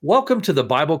Welcome to the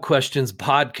Bible Questions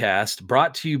podcast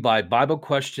brought to you by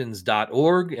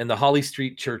BibleQuestions.org and the Holly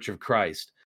Street Church of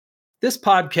Christ. This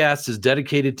podcast is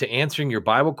dedicated to answering your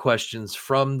Bible questions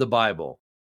from the Bible.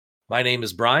 My name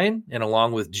is Brian, and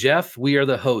along with Jeff, we are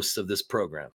the hosts of this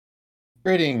program.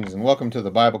 Greetings and welcome to the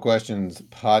Bible Questions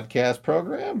podcast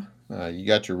program. You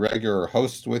got your regular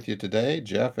hosts with you today,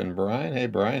 Jeff and Brian. Hey,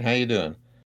 Brian, how you doing?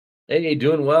 Hey,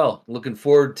 doing well. Looking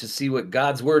forward to see what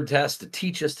God's Word has to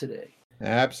teach us today.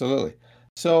 Absolutely.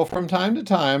 So from time to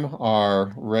time,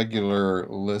 our regular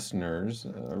listeners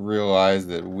realize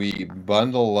that we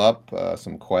bundle up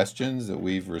some questions that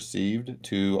we've received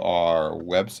to our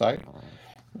website.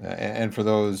 And for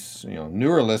those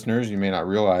newer listeners, you may not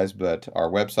realize, but our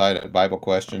website at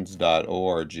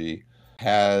BibleQuestions.org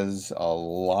has a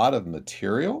lot of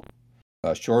material,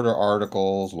 shorter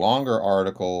articles, longer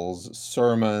articles,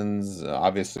 sermons,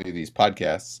 obviously these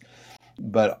podcasts.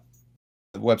 But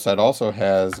the website also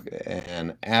has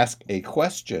an Ask a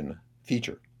Question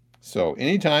feature. So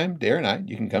anytime, day or night,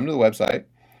 you can come to the website,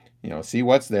 see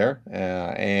what's there.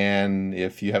 And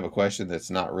if you have a question that's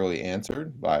not really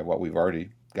answered by what we've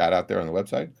already got out there on the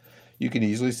website, you can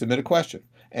easily submit a question.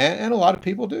 And a lot of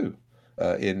people do.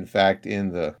 In fact,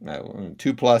 in the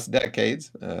 2+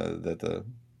 decades that the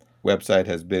website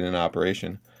has been in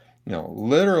operation,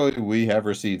 literally we have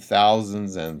received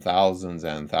thousands and thousands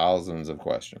and thousands of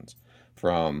questions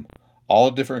from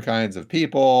all different kinds of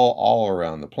people, all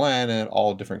around the planet,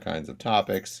 all different kinds of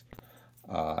topics,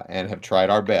 and have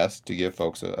tried our best to give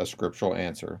folks a scriptural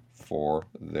answer for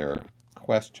their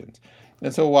questions.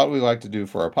 And so what we like to do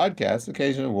for our podcast,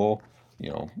 occasionally we'll,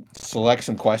 select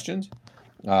some questions,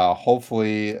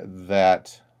 hopefully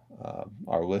that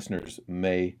our listeners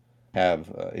may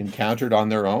have encountered on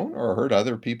their own or heard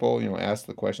other people, ask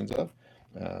the questions of.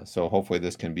 So hopefully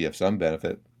this can be of some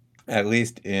benefit. At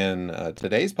least in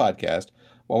today's podcast,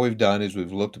 what we've done is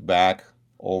we've looked back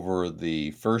over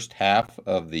the first half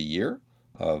of the year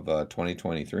of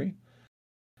 2023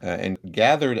 and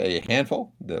gathered a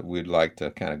handful that we'd like to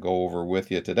kind of go over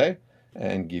with you today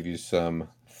and give you some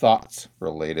thoughts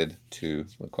related to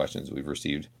the questions we've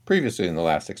received previously in the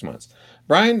last 6 months.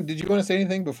 Brian, did you want to say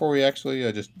anything before we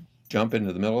actually just jump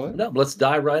into the middle of it? No, let's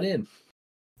dive right in.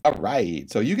 All right.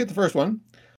 So you get the first one.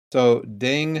 So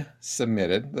Ding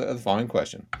submitted the following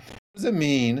question. What does it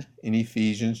mean in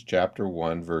Ephesians chapter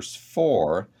 1, verse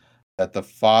 4, that the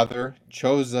Father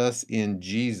chose us in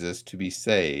Jesus to be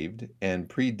saved and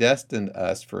predestined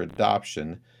us for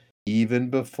adoption even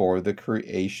before the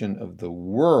creation of the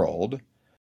world,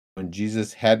 when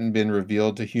Jesus hadn't been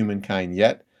revealed to humankind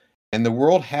yet, and the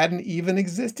world hadn't even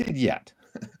existed yet?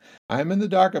 I'm in the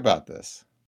dark about this.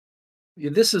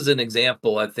 This is an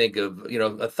example, I think, of,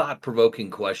 a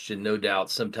thought-provoking question. No doubt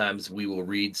sometimes we will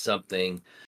read something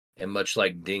and much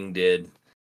like Ding did,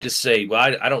 just say,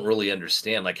 well, I don't really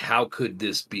understand. Like, how could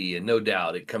this be? And no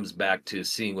doubt it comes back to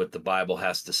seeing what the Bible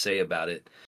has to say about it.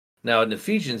 Now, in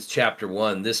Ephesians chapter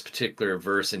 1, this particular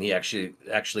verse, and he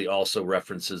actually also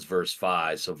references verse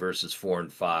 5, so verses 4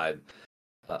 and 5,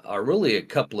 are really a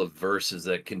couple of verses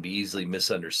that can be easily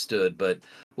misunderstood. But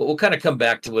we'll kind of come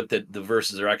back to what the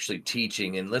verses are actually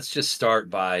teaching. And let's just start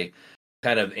by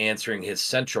kind of answering his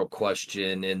central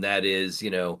question, and that is,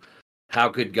 how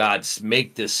could God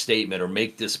make this statement or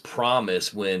make this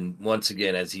promise when, once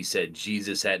again, as he said,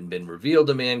 Jesus hadn't been revealed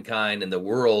to mankind and the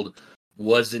world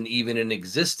wasn't even in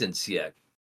existence yet?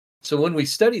 So when we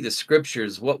study the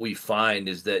scriptures, what we find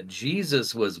is that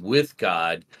Jesus was with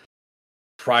God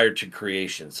prior to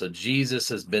creation. So Jesus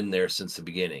has been there since the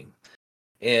beginning.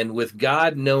 And with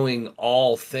God knowing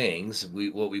all things,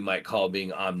 what we might call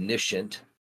being omniscient,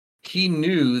 he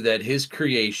knew that his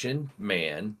creation,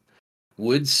 man,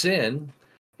 would sin.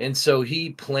 And so he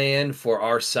planned for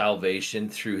our salvation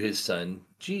through his son,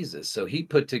 Jesus. So he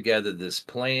put together this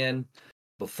plan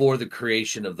before the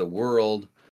creation of the world.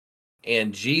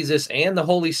 And Jesus and the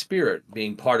Holy Spirit,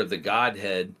 being part of the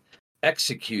Godhead,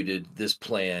 executed this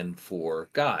plan for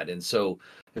God. And so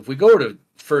if we go to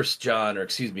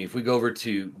if we go over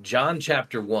to John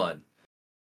chapter 1,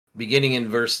 beginning in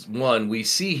verse 1, we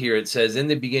see here it says, in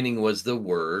the beginning was the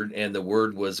Word, and the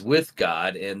Word was with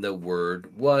God, and the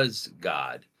Word was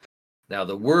God. Now,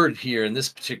 the Word here in this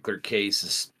particular case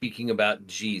is speaking about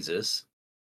Jesus.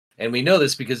 And we know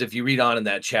this because if you read on in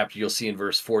that chapter, you'll see in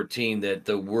verse 14 that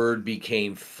the Word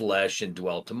became flesh and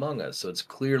dwelt among us. So it's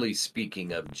clearly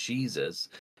speaking of Jesus.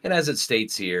 And as it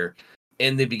states here,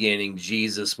 in the beginning,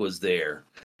 Jesus was there.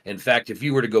 In fact, if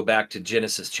you were to go back to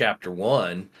Genesis chapter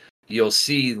 1, you'll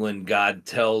see when God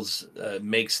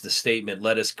makes the statement,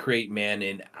 let us create man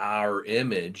in our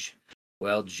image.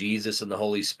 Well, Jesus and the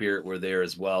Holy Spirit were there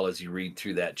as well as you read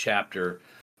through that chapter.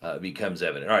 becomes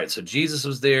evident. All right, so Jesus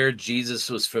was there. Jesus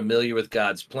was familiar with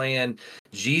God's plan.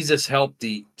 Jesus helped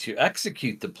to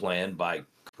execute the plan by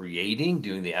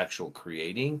doing the actual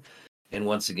creating, and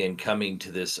once again coming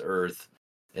to this earth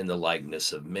in the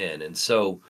likeness of men. And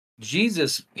so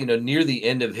Jesus, near the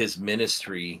end of his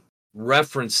ministry,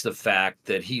 referenced the fact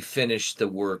that he finished the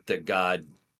work that God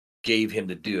gave him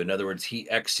to do. In other words, he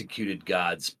executed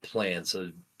God's plan.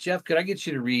 So, Jeff, could I get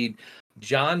you to read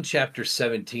John chapter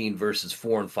 17, verses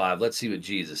 4 and 5? Let's see what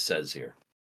Jesus says here.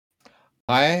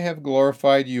 I have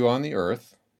glorified you on the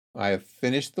earth. I have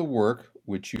finished the work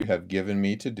which you have given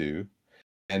me to do.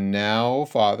 And now,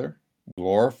 Father,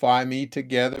 glorify me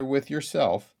together with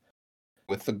yourself,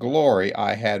 with the glory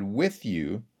I had with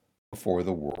you before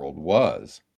the world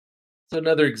was. So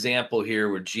another example here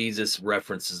where Jesus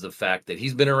references the fact that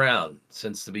he's been around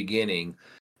since the beginning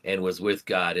and was with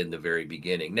God in the very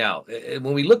beginning. Now,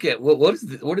 when we look at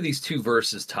what are these two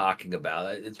verses talking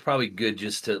about, it's probably good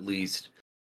just to at least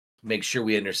make sure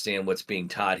we understand what's being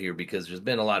taught here, because there's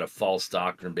been a lot of false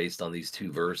doctrine based on these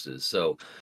two verses. So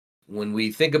when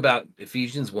we think about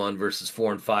Ephesians 1, verses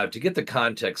 4 and 5, to get the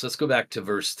context, let's go back to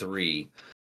verse 3.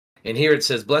 And here it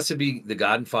says, "Blessed be the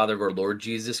God and Father of our Lord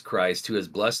Jesus Christ, who has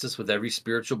blessed us with every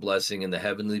spiritual blessing in the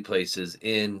heavenly places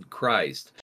in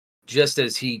Christ, just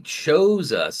as he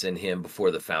chose us in him before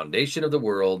the foundation of the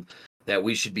world, that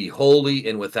we should be holy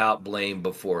and without blame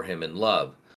before him in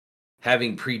love,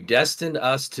 having predestined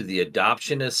us to the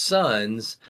adoption as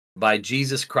sons by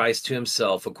Jesus Christ to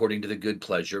himself, according to the good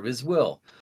pleasure of his will,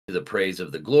 to the praise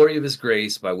of the glory of his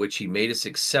grace, by which he made us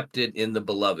accepted in the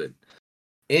beloved.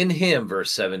 In him,"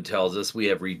 verse 7 tells us, "we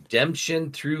have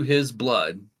redemption through his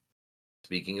blood,"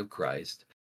 speaking of Christ,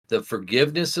 "the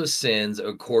forgiveness of sins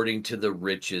according to the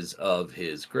riches of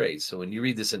his grace." So when you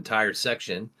read this entire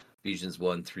section, Ephesians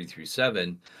 1, 3 through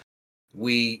 7,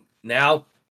 we now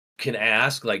can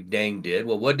ask, like Dang did,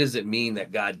 well, what does it mean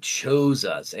that God chose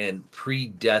us and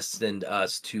predestined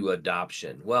us to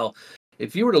adoption? Well,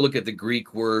 if you were to look at the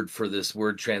Greek word for this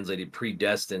word translated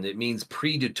predestined, it means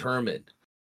predetermined.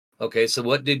 Okay, so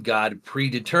what did God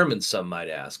predetermine, some might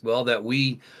ask? Well, that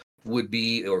we would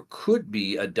be or could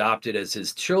be adopted as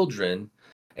his children,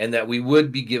 and that we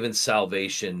would be given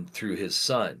salvation through his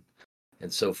son.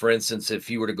 And so, for instance, if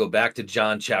you were to go back to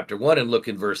John chapter 1 and look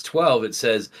in verse 12, it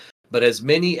says, "But as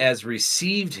many as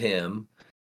received him,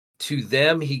 to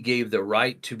them he gave the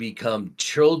right to become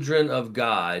children of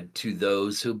God, to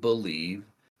those who believe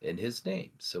in his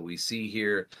name." So we see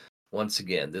here, once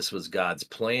again, this was God's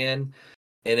plan.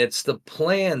 And it's the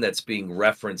plan that's being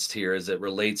referenced here as it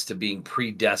relates to being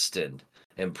predestined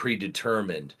and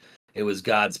predetermined. It was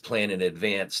God's plan in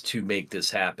advance to make this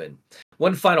happen.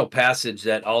 One final passage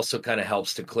that also kind of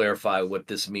helps to clarify what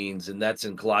this means, and that's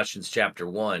in Colossians chapter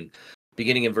 1,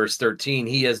 beginning in verse 13.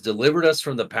 "He has delivered us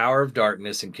from the power of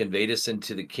darkness and conveyed us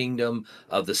into the kingdom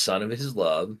of the Son of his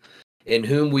love, in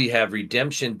whom we have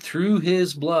redemption through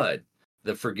his blood,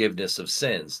 the forgiveness of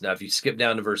sins." Now, if you skip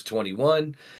down to verse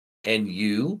 21, "And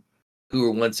you, who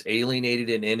were once alienated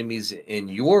and enemies in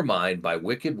your mind by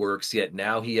wicked works, yet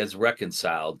now he has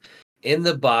reconciled in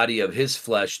the body of his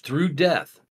flesh through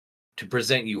death, to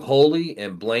present you holy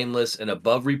and blameless and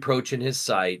above reproach in his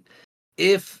sight,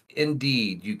 if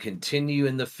indeed you continue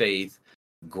in the faith,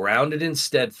 grounded and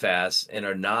steadfast, and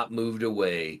are not moved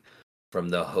away from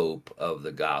the hope of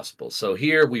the gospel." So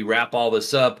here we wrap all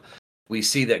this up. We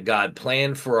see that God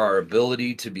planned for our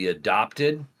ability to be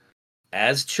adopted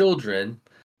as children.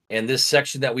 And this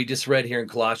section that we just read here in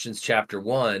Colossians chapter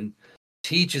 1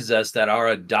 teaches us that our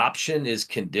adoption is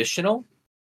conditional,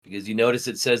 because you notice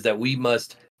it says that we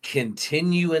must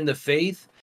continue in the faith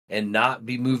and not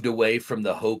be moved away from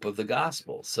the hope of the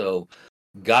gospel. So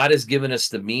God has given us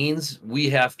the means. We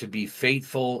have to be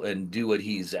faithful and do what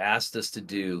he's asked us to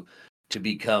do to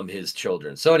become his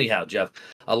children. So anyhow, Jeff,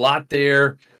 a lot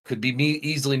there could be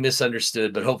easily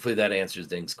misunderstood, but hopefully that answers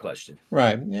Ding's question.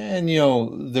 Right. And,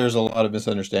 there's a lot of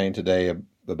misunderstanding today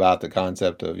about the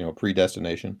concept of,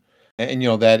 predestination. And,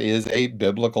 that is a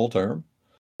biblical term.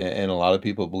 And a lot of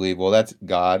people believe, well, that's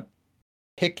God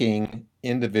picking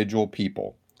individual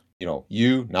people.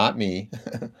 You, not me,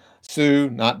 Sue,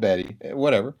 not Betty,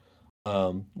 whatever.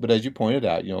 But as you pointed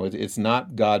out, it's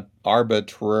not God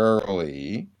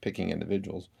arbitrarily picking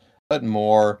individuals, but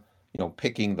more,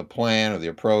 picking the plan or the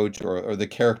approach or the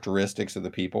characteristics of the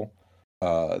people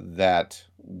that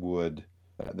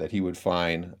he would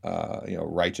find,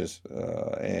 righteous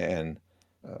and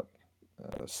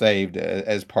saved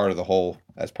as part of the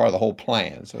whole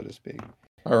plan, so to speak.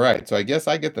 All right, so I guess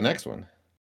I get the next one.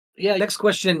 Yeah, next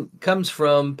question comes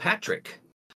from Patrick.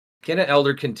 Can an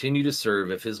elder continue to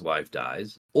serve if his wife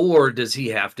dies, or does he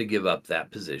have to give up that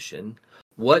position?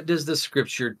 What does the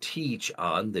scripture teach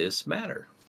on this matter?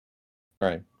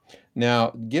 Right.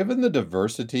 Now, given the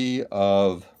diversity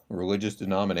of religious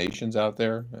denominations out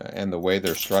there and the way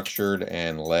they're structured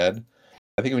and led,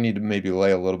 I think we need to maybe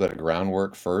lay a little bit of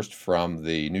groundwork first from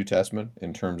the New Testament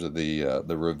in terms of the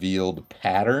revealed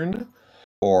pattern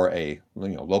for a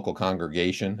local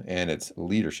congregation and its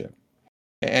leadership.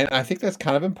 And I think that's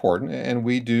kind of important, and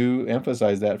we do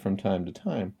emphasize that from time to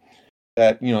time.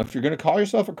 That if you're going to call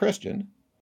yourself a Christian,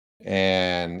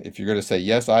 and if you're going to say,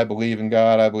 yes, I believe in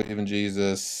God, I believe in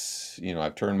Jesus,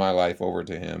 I've turned my life over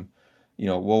to him, we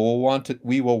will want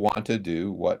to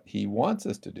do what he wants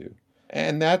us to do.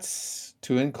 And that's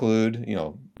to include,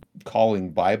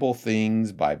 calling Bible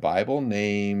things by Bible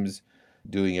names,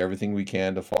 doing everything we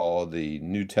can to follow the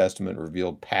New Testament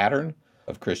revealed pattern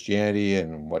of Christianity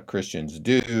and what Christians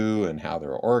do and how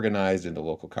they're organized into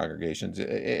local congregations,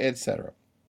 etc.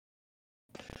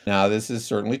 Now, this is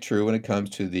certainly true when it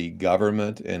comes to the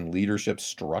government and leadership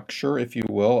structure, if you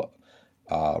will,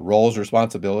 roles,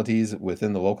 responsibilities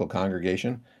within the local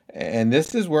congregation. And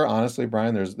this is where, honestly,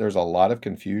 Brian, there's a lot of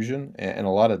confusion and a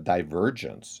lot of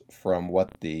divergence from what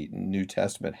the New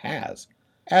Testament has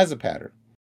as a pattern.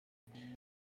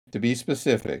 To be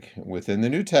specific, within the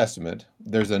New Testament,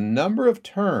 there's a number of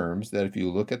terms that, if you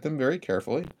look at them very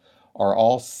carefully, are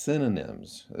all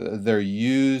synonyms. They're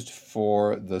used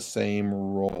for the same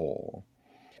role.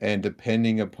 And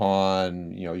depending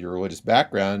upon, your religious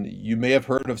background, you may have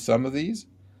heard of some of these: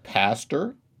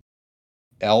 pastor,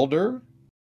 elder,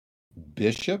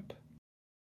 bishop,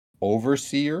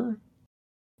 overseer,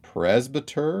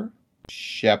 presbyter,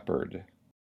 shepherd.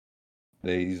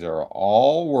 These are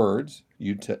all words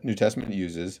New Testament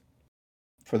uses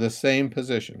for the same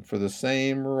position, for the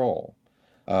same role.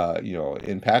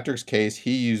 In Patrick's case,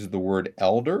 he used the word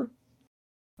elder.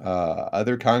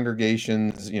 Other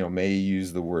congregations, may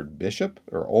use the word bishop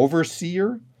or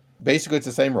overseer. Basically, it's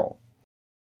the same role.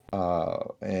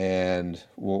 And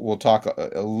we'll talk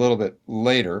a little bit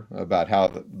later about how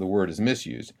the word is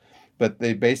misused. But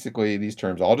these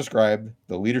terms all describe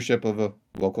the leadership of a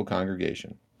local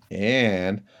congregation.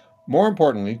 And more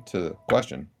importantly to the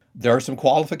question, there are some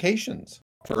qualifications.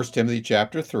 1 Timothy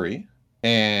chapter 3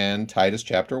 and Titus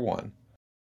chapter 1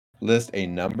 list a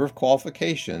number of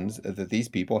qualifications that these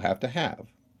people have to have.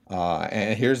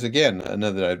 And here's again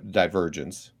another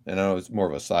divergence, and I know it's more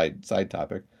of a side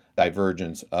topic,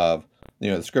 divergence of,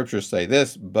 the scriptures say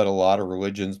this, but a lot of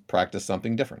religions practice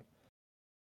something different.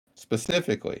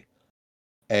 Specifically,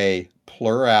 a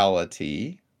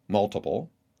plurality, multiple,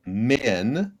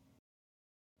 men,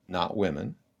 not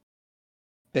women.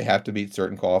 They have to meet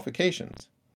certain qualifications.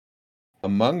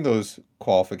 Among those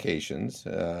qualifications,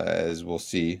 as we'll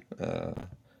see,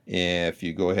 if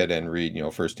you go ahead and read,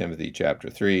 1 Timothy chapter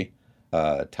 3,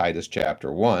 Titus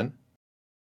chapter 1,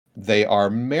 they are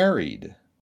married,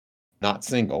 not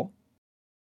single.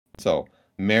 So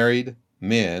married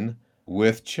men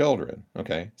with children.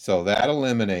 Okay, so that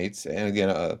eliminates, and again,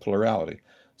 a plurality.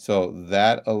 So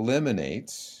that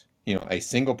eliminates, a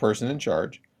single person in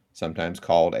charge, sometimes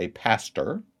called a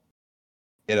pastor.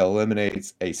 It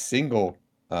eliminates a single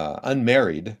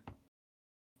unmarried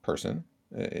person,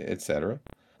 etc.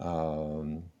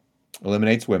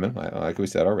 Eliminates women, like we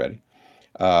said already.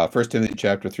 1 Timothy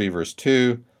chapter 3, verse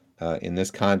 2, in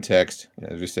this context,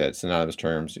 as we said, synonymous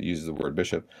terms, it uses the word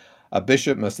bishop. A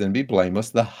bishop must then be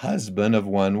blameless, the husband of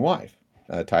one wife.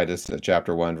 Titus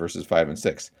chapter 1, verses 5 and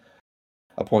 6.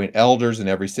 Appoint elders in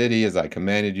every city, as I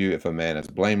commanded you, if a man is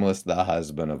blameless, the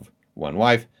husband of one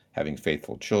wife, having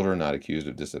faithful children, not accused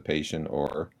of dissipation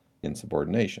or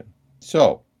insubordination.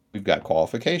 So, we've got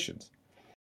qualifications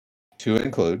to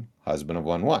include husband of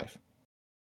one wife.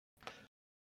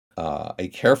 A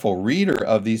careful reader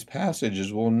of these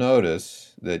passages will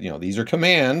notice that, these are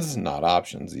commands, not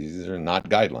options. These are not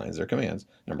guidelines, they're commands,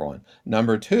 number one.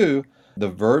 Number two, the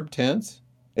verb tense,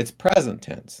 it's present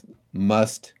tense,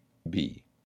 must be.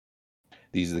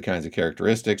 These are the kinds of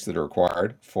characteristics that are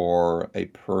required for a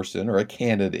person, or a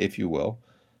candidate, if you will,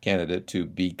 to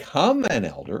become an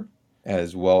elder,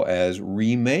 as well as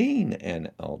remain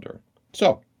an elder.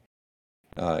 So,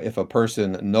 if a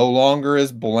person no longer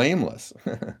is blameless,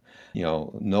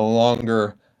 no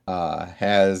longer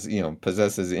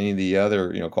possesses any of the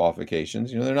other,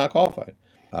 qualifications, they're not qualified.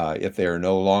 If they are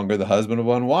no longer the husband of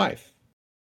one wife,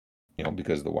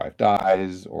 because the wife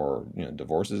dies or,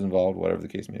 divorce is involved, whatever the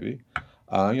case may be,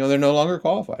 they're no longer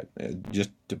qualified,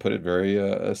 just to put it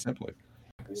very simply.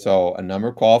 So a number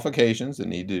of qualifications that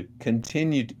need to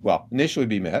initially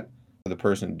be met for the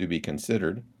person to be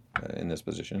considered in this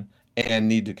position and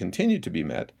need to continue to be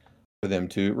met for them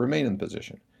to remain in the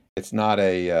position. It's not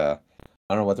I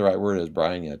don't know what the right word is,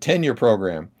 Brian, tenure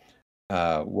program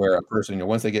where a person,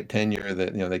 once they get tenure,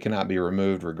 that they cannot be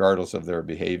removed regardless of their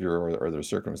behavior or their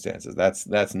circumstances.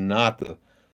 That's not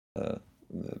the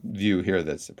view here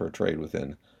that's portrayed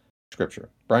within Scripture.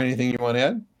 Brian, anything you want to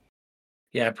add?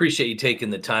 Yeah, I appreciate you taking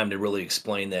the time to really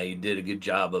explain that. You did a good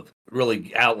job of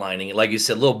really outlining it. Like you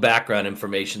said, a little background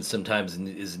information sometimes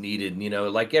is needed.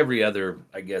 Like every other,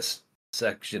 I guess,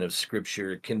 section of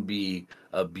scripture, it can be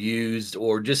abused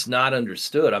or just not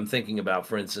understood. I'm thinking about,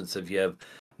 for instance, if you have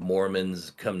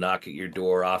Mormons come knock at your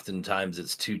door, oftentimes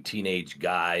it's two teenage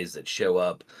guys that show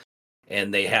up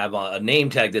and they have a name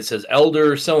tag that says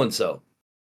Elder so and so.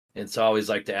 It's always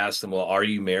like to ask them, well, are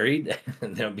you married?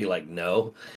 And they'll be like,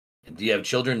 no. Do you have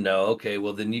children? No. Okay,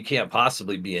 well, then you can't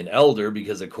possibly be an elder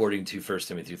because according to 1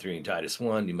 Timothy 3 and Titus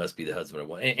 1, you must be the husband of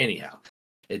one. Anyhow,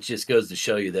 it just goes to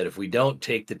show you that if we don't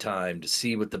take the time to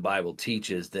see what the Bible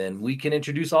teaches, then we can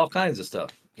introduce all kinds of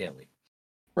stuff, can't we?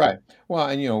 Right. Well,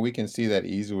 and we can see that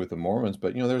easily with the Mormons,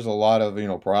 but there's a lot of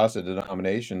Protestant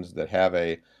denominations that have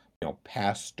a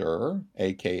pastor,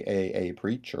 aka a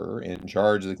preacher, in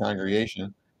charge of the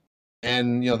congregation,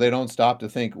 and they don't stop to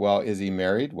think, well, is he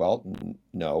married? Well,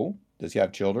 no. Does he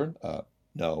have children?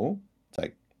 No. It's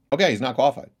like, okay, he's not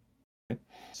qualified.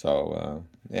 So,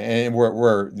 and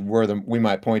we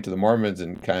might point to the Mormons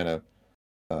and kind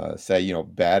of say,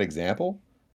 bad example,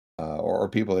 or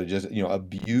people that just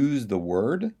abuse the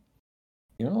word.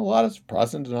 A lot of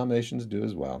Protestant denominations do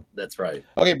as well. That's right.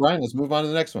 Okay, Brian, let's move on to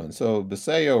the next one. So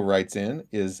Baseo writes in,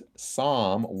 is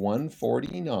Psalm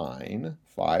 149,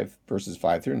 verses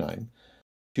 5 through 9,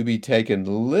 to be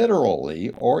taken literally,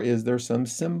 or is there some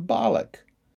symbolic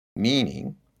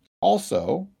meaning?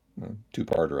 Also,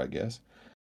 two-parter, I guess.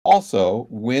 Also,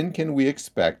 when can we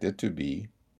expect it to be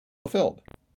fulfilled?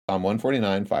 Psalm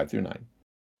 149, 5 through 9.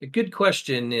 A good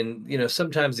question. And,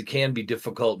 sometimes it can be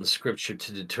difficult in scripture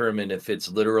to determine if it's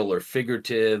literal or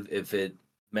figurative, if it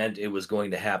meant it was going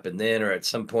to happen then or at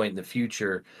some point in the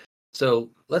future.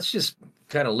 So let's just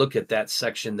kind of look at that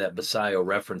section that Basio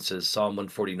references. Psalm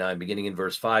 149, beginning in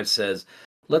verse 5 says,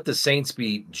 let the saints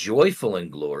be joyful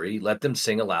in glory. Let them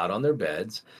sing aloud on their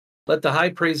beds. Let the high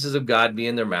praises of God be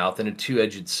in their mouth and a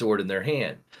two-edged sword in their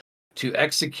hand, to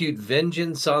execute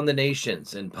vengeance on the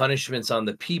nations and punishments on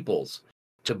the peoples,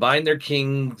 to bind their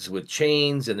kings with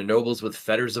chains and their nobles with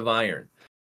fetters of iron,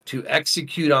 to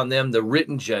execute on them the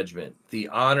written judgment. The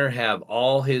honor have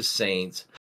all his saints.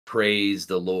 Praise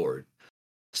the Lord.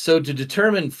 So to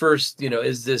determine first,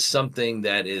 is this something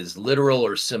that is literal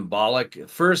or symbolic?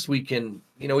 First, we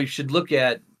should look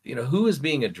at, who is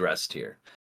being addressed here.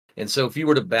 And so if you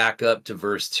were to back up to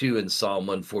verse 2 in Psalm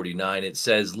 149, it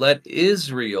says, let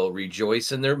Israel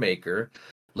rejoice in their maker.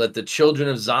 Let the children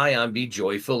of Zion be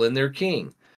joyful in their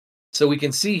king. So we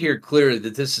can see here clearly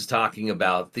that this is talking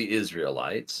about the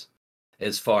Israelites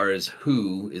as far as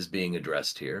who is being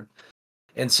addressed here.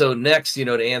 And so next,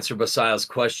 to answer Basil's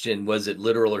question, was it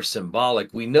literal or symbolic?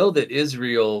 We know that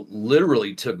Israel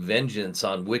literally took vengeance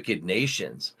on wicked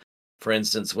nations. For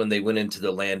instance, when they went into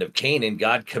the land of Canaan,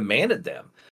 God commanded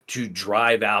them to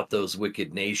drive out those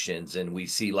wicked nations. And we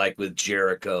see, like with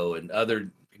Jericho and other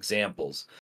examples,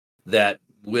 that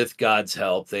with God's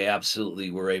help, they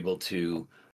absolutely were able to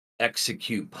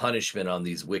execute punishment on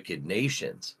these wicked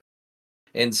nations.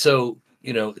 And so,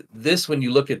 when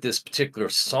you look at this particular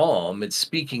psalm, it's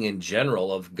speaking in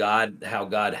general of God, how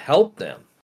God helped them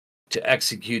to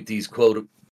execute these quote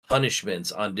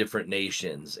punishments on different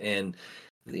nations. And,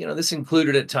 this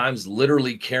included at times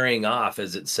literally carrying off,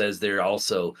 as it says there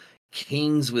also,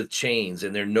 kings with chains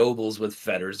and their nobles with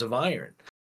fetters of iron.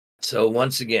 So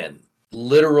once again,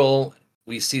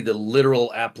 we see the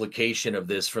literal application of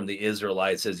this from the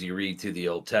Israelites as you read through the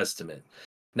Old Testament.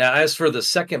 Now, as for the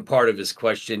second part of his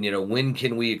question, when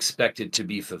can we expect it to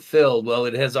be fulfilled? Well,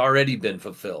 it has already been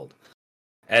fulfilled,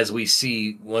 as we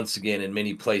see once again in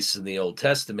many places in the Old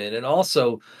Testament. And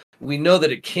also, we know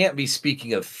that it can't be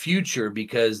speaking of future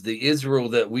because the Israel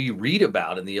that we read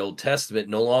about in the Old Testament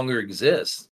no longer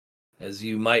exists. As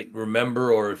you might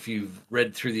remember, or if you've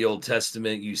read through the Old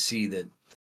Testament, you see that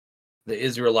the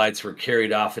Israelites were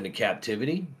carried off into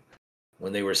captivity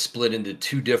when they were split into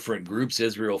two different groups,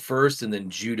 Israel first and then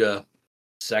Judah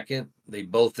second. They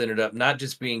both ended up not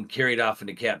just being carried off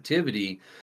into captivity,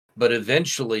 but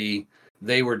eventually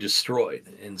they were destroyed.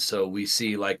 And so we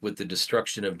see, like with the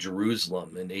destruction of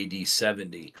Jerusalem in AD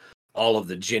 70, all of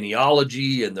the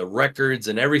genealogy and the records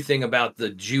and everything about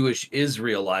the Jewish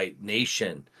Israelite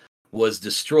nation was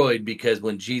destroyed because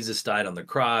when Jesus died on the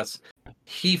cross,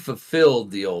 he fulfilled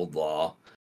the old law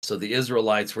So the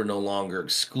Israelites were no longer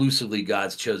exclusively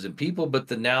God's chosen people, but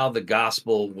now the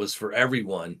gospel was for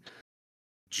everyone,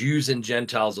 Jews and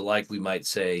Gentiles alike, we might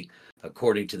say,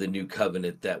 according to the new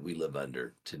covenant that we live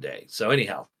under today. So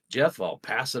anyhow, Jeff, I'll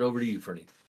pass it over to you for any.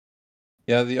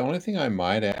 Yeah, the only thing I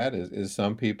might add is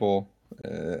some people,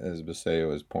 as Baseo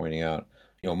was pointing out,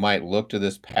 might look to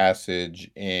this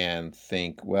passage and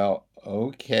think, well,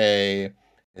 okay,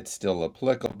 it's still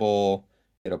applicable.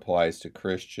 It applies to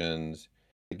Christians.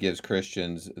 It gives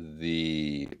Christians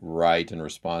the right and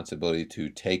responsibility to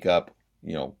take up,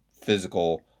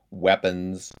 physical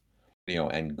weapons,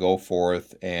 and go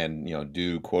forth and,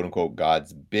 do quote unquote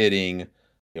God's bidding,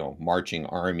 marching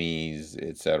armies,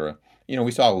 etc.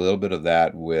 We saw a little bit of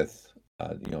that with,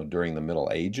 during the Middle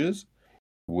Ages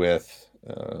with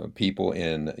people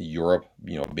in Europe,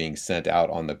 being sent out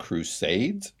on the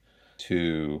Crusades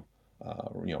to,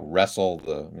 wrestle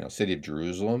the, city of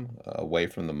Jerusalem away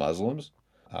from the Muslims.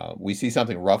 We see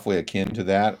something roughly akin to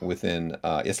that within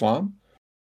Islam,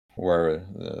 where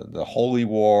the holy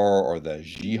war or the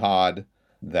jihad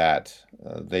that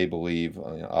they believe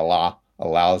Allah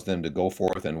allows them to go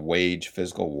forth and wage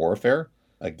physical warfare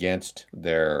against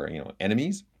their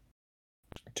enemies,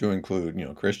 to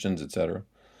include Christians, etc.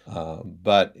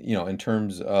 But in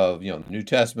terms of the New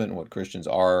Testament and what Christians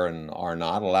are and are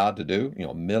not allowed to do,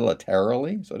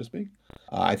 militarily, so to speak,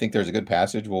 I think there's a good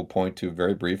passage we'll point to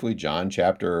very briefly, John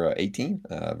chapter 18,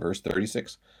 verse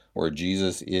 36, where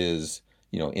Jesus is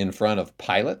in front of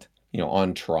Pilate,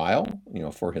 on trial,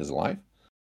 for his life.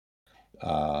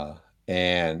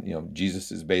 And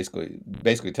Jesus is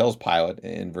basically tells Pilate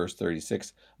in verse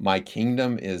 36, my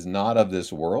kingdom is not of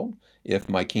this world. If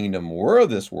my kingdom were of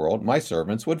this world, my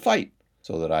servants would fight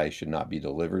so that I should not be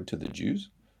delivered to the Jews.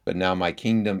 But now my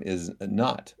kingdom is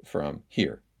not from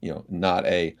here, not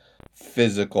a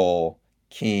physical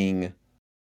king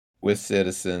with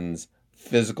citizens,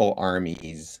 physical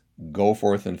armies, go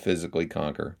forth and physically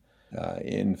conquer.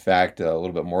 In fact, a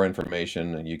little bit more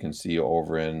information and you can see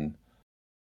over in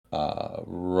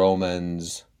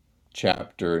Romans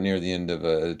chapter, near the end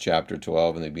of chapter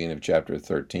 12 and the beginning of chapter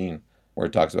 13, where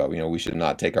it talks about, we should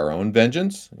not take our own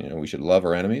vengeance. We should love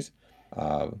our enemies.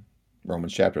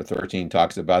 Romans chapter 13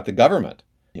 talks about the government,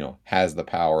 has the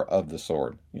power of the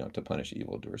sword, to punish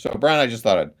evildoers. So, Brian, I just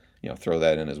thought I'd, throw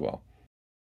that in as well.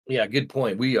 Yeah, good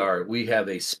point. We have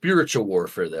a spiritual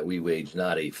warfare that we wage,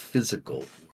 not a physical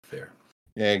warfare.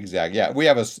 Yeah, exactly. Yeah, we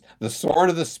have the sword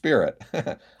of the Spirit.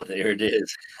 There it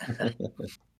is.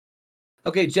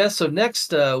 Okay, Jess, so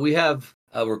next we have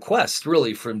a request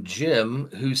really from Jim,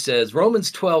 who says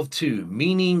Romans 12:2,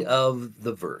 meaning of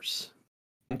the verse.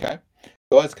 Okay.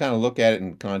 So let's kind of look at it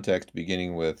in context,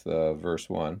 beginning with verse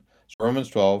 1. So Romans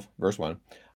 12, verse 1.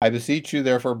 I beseech you,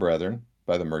 therefore, brethren,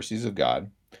 by the mercies of God,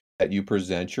 that you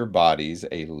present your bodies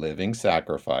a living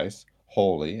sacrifice,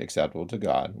 holy, acceptable to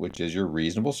God, which is your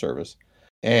reasonable service,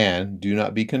 and do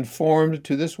not be conformed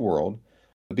to this world,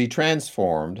 but be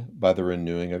transformed by the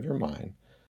renewing of your mind,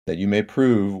 that you may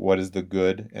prove what is the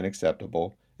good and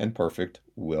acceptable and perfect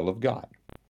will of God.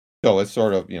 So let's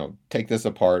sort of, take this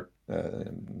apart,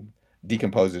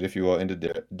 decompose it, if you will, into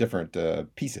different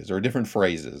pieces or different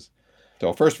phrases.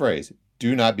 So first phrase,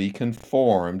 do not be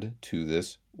conformed to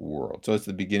this world. So it's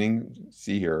the beginning,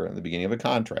 see here, the beginning of a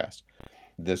contrast.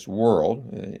 This world,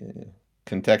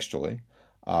 contextually,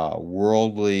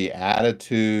 worldly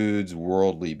attitudes,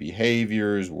 worldly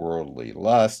behaviors, worldly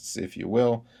lusts, if you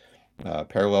will.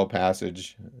 Parallel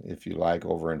passage, if you like,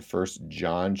 over in 1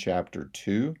 John chapter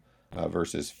 2,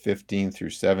 verses 15 through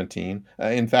 17.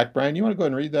 In fact, Brian, you want to go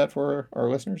ahead and read that for our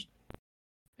listeners?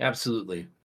 Absolutely.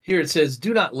 Here it says,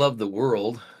 do not love the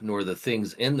world, nor the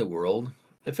things in the world.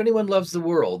 If anyone loves the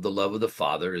world, the love of the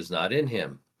Father is not in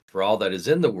him. For all that is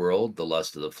in the world, the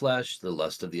lust of the flesh, the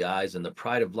lust of the eyes, and the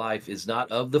pride of life is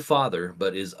not of the Father,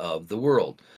 but is of the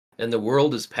world. And the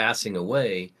world is passing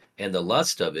away, and the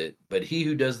lust of it, but he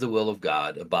who does the will of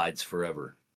God abides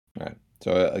forever. All right.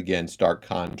 So again, stark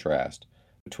contrast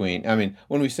between,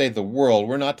 when we say the world,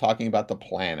 we're not talking about the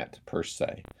planet per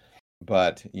se,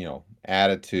 but,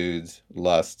 attitudes,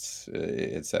 lusts,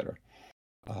 etc.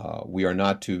 We are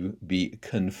not to be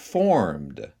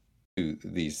conformed to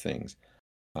these things.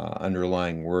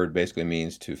 Underlying word basically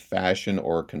means to fashion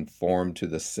or conform to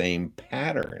the same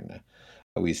pattern.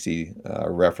 We see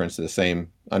a reference to the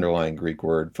same underlying Greek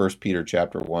word, 1 Peter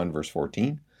chapter 1, verse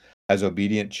 14. As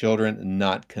obedient children,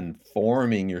 not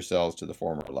conforming yourselves to the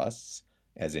former lusts,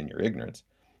 as in your ignorance,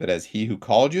 but as he who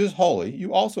called you is holy,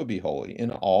 you also be holy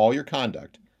in all your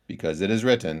conduct, because it is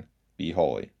written, be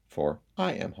holy, for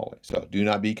I am holy. So do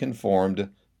not be conformed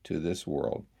to this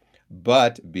world,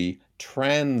 but be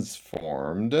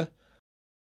transformed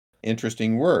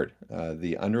Interesting word.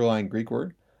 The underlying Greek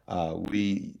word,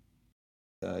 we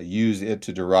use it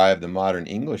to derive the modern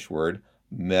English word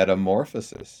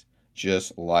metamorphosis,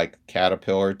 just like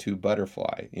caterpillar to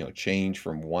butterfly, change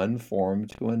from one form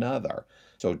to another.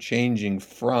 So changing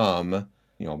from,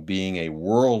 being a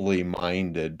worldly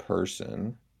minded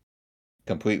person,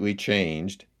 completely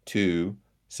changed to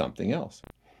something else.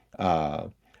 Uh,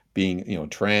 being,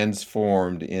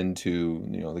 transformed into,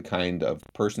 the kind of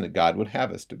person that God would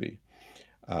have us to be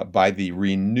by the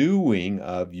renewing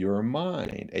of your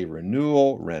mind, a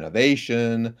renewal,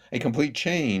 renovation, a complete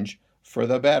change for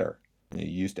the better. You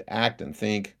used to act and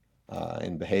think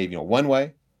and behave, one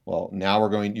way. Well, now you're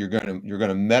going to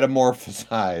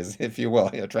metamorphosize, if you will,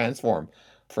 transform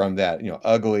from that,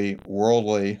 ugly,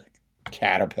 worldly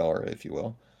caterpillar, if you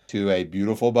will, to a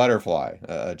beautiful butterfly,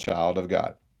 a child of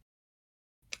God.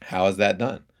 How is that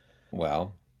done?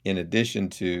 Well, in addition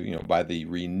to, by the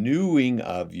renewing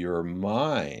of your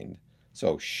mind,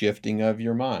 so shifting of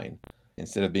your mind,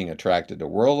 instead of being attracted to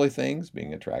worldly things,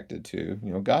 being attracted to,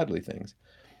 godly things.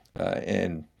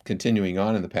 And continuing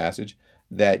on in the passage,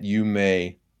 that you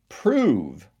may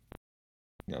prove,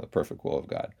 the perfect will of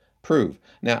God. Prove.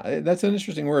 Now, that's an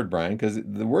interesting word, Brian, because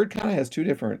the word kind of has two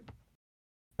different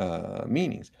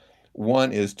meanings.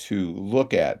 One is to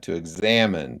look at, to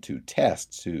examine, to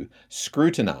test, to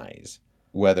scrutinize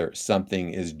whether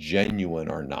something is genuine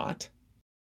or not,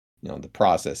 the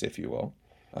process, if you will.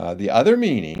 The other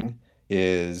meaning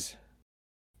is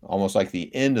almost like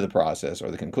the end of the process or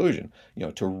the conclusion,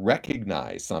 to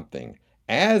recognize something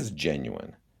as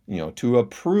genuine, to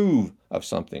approve of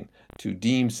something, to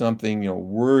deem something,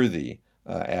 worthy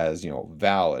as,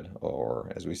 valid,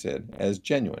 or as we said, as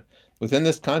genuine. Within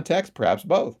this context, perhaps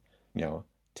both,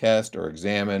 test or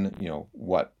examine,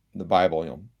 what the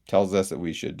Bible, tells us that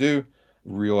we should do,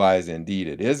 realize indeed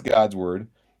it is God's word,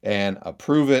 and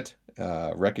approve it,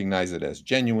 recognize it as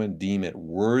genuine, deem it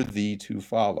worthy to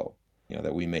follow,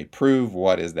 that we may prove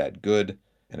what is that good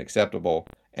and acceptable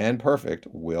and perfect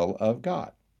will of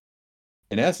God.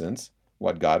 In essence,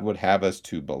 what God would have us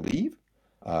to believe,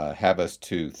 have us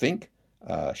to think,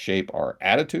 shape our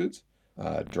attitudes,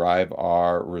 drive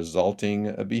our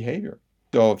resulting behavior.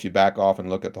 So if you back off and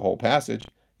look at the whole passage,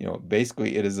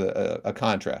 basically it is a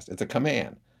contrast. It's a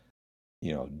command.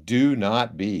 Do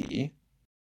not be,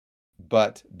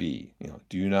 but be.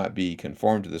 Do not be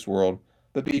conformed to this world,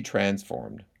 but be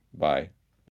transformed by,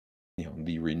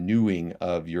 the renewing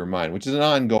of your mind, which is an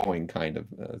ongoing kind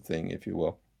of thing, if you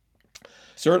will.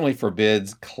 Certainly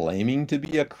forbids claiming to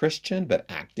be a Christian, but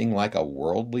acting like a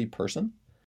worldly person.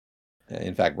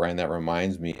 In fact, Brian, that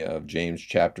reminds me of James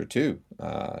chapter 2,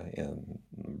 in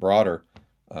broader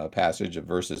passage of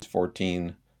verses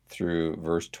 14 through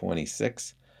verse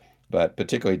 26. But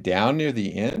particularly down near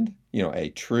the end, a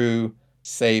true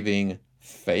saving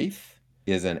faith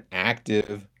is an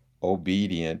active,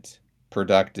 obedient,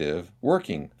 productive,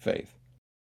 working faith.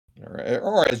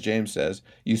 Or as James says,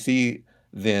 you see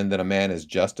then that a man is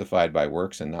justified by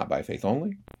works and not by faith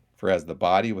only. For as the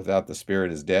body without the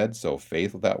spirit is dead, so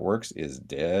faith without works is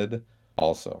dead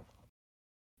also.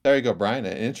 There you go, Brian.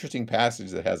 An interesting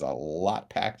passage that has a lot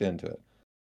packed into it.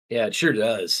 Yeah, it sure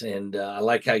does. And I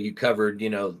like how you covered,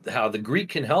 how the Greek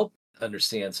can help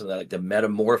understand some of that, like the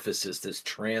metamorphosis, this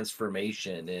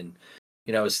transformation. And,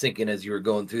 I was thinking as you were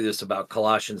going through this about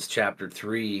Colossians chapter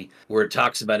 3, where it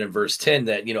talks about in verse 10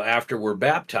 that, after we're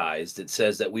baptized, it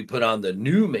says that we put on the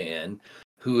new man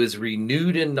who is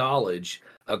renewed in knowledge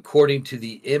according to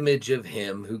the image of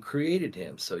him who created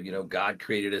him. So, God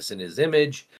created us in his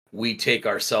image. We take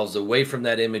ourselves away from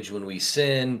that image when we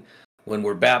sin. When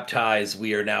we're baptized,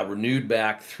 we are now renewed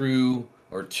back through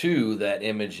or to that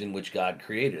image in which God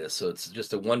created us. So it's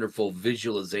just a wonderful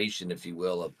visualization, if you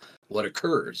will, of what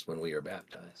occurs when we are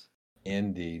baptized.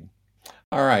 Indeed.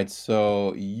 All right,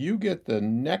 so you get the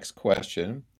next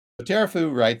question.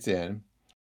 Terafu writes in,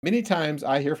 many times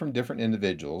I hear from different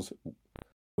individuals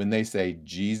when they say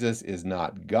Jesus is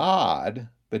not God,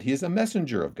 but he is a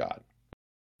messenger of God,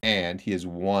 and he is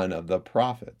one of the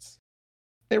prophets.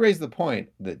 They raise the point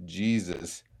that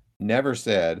Jesus never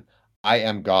said, I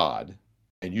am God,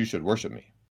 and you should worship me.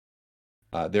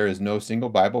 There is no single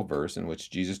Bible verse in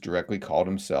which Jesus directly called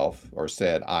himself or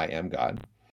said, I am God.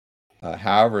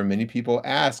 However, many people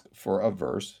ask for a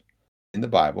verse in the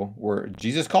Bible where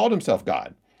Jesus called himself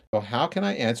God. So how can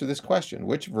I answer this question?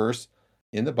 Which verse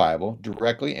in the Bible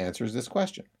directly answers this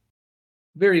question?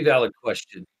 Very valid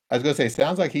question. I was going to say,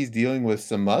 sounds like he's dealing with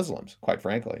some Muslims, quite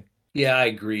frankly. Yeah, I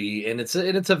agree. And it's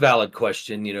a valid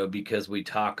question, because we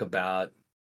talk about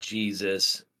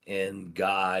Jesus and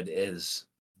God as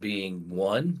being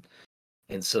one.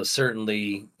 And so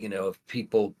certainly, if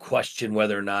people question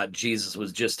whether or not Jesus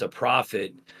was just a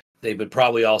prophet, they would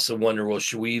probably also wonder, well,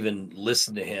 should we even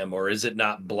listen to him? Or is it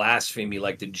not blasphemy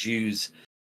like the Jews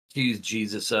accused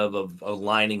Jesus of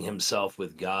aligning himself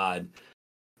with God?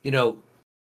 You know,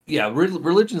 yeah,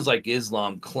 religions like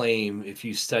Islam claim, if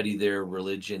you study their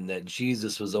religion, that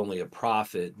Jesus was only a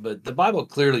prophet, but the Bible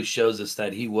clearly shows us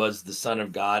that he was the Son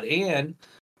of God and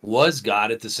was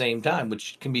God at the same time,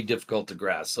 which can be difficult to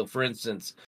grasp. So, for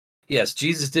instance, yes,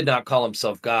 Jesus did not call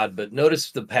himself God, but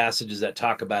notice the passages that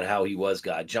talk about how he was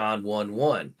God. John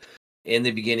 1:1. In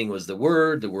the beginning was the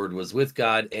Word was with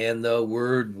God, and the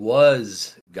Word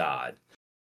was God.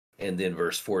 And then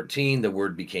verse 14, the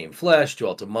word became flesh,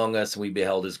 dwelt among us, and we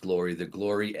beheld his glory, the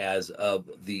glory as of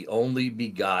the only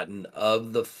begotten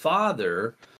of the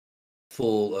Father,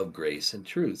 full of grace and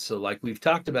truth. So, like we've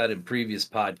talked about in previous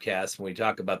podcasts, when we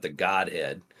talk about the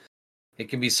Godhead, it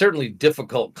can be certainly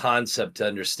difficult concept to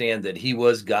understand that he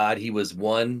was God, he was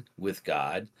one with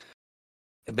God,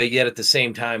 but yet at the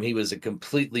same time, he was a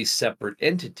completely separate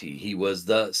entity. He was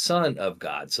the Son of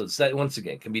God. So it's that once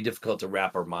again can be difficult to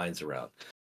wrap our minds around.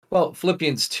 Well,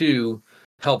 Philippians 2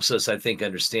 helps us, I think,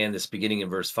 understand this beginning in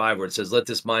verse 5, where it says, let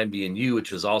this mind be in you,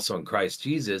 which was also in Christ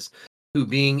Jesus, who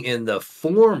being in the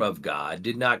form of God,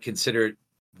 did not consider it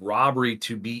robbery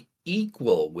to be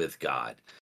equal with God,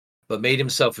 but made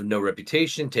himself of no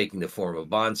reputation, taking the form of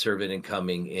bondservant and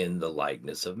coming in the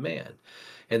likeness of man.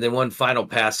 And then one final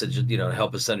passage, to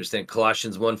help us understand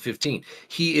Colossians 1:15.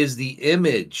 He is the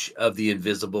image of the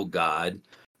invisible God,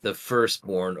 the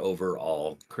firstborn over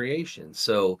all creation.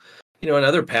 So, in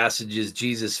other passages,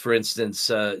 Jesus, for instance,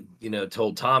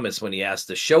 told Thomas when he asked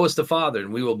to show us the Father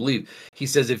and we will believe, he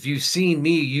says, if you've seen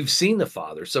me, you've seen the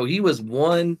Father. So he was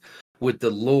one with the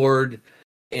Lord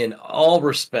in all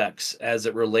respects as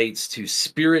it relates to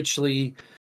spiritually,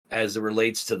 as it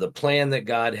relates to the plan that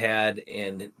God had,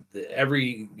 and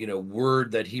every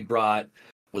word that he brought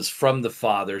was from the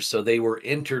Father. So they were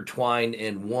intertwined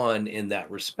in one in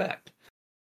that respect.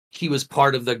 He was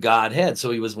part of the Godhead,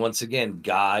 so he was once again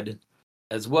God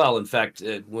as well. In fact,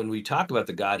 when we talk about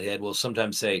the Godhead, we'll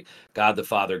sometimes say God the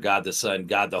Father, God the Son,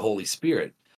 God the Holy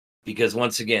Spirit, because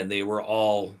once again they were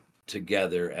all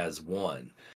together as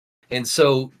one. And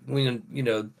so when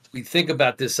we think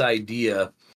about this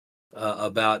idea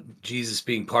about Jesus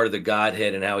being part of the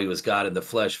Godhead and how he was God in the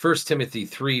flesh, 1 Timothy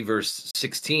 3 verse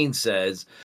 16 says,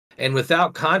 and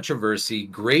without controversy,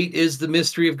 great is the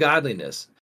mystery of godliness.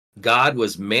 God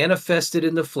was manifested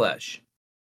in the flesh,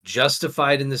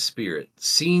 justified in the spirit,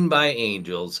 seen by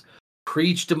angels,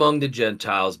 preached among the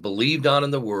Gentiles, believed on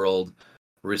in the world,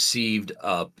 received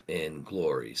up in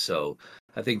glory. So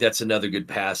I think that's another good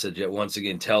passage that once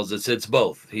again tells us it's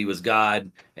both. He was God,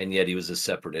 and yet he was a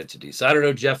separate entity. So I don't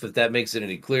know, Jeff, if that makes it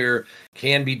any clearer.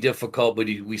 Can be difficult, but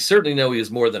we certainly know he was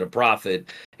more than a prophet,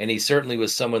 and he certainly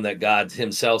was someone that God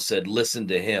himself said, listen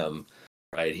to him,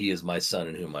 right? He is my son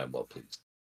in whom I'm well pleased.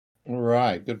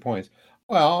 Right, good points.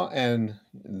 Well, and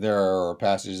there are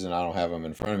passages, and I don't have them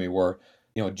in front of me, where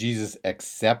Jesus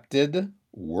accepted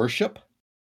worship,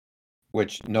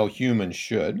 which no human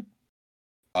should.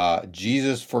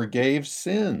 Jesus forgave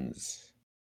sins,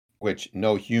 which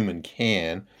no human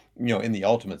can, in the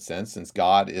ultimate sense, since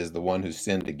God is the one who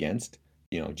sinned against.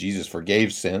 Jesus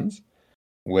forgave sins,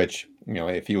 which,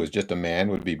 if he was just a man,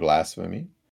 would be blasphemy.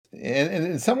 And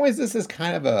in some ways, this is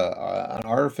kind of an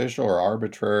artificial or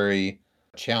arbitrary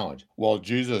challenge. Well,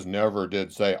 Jesus never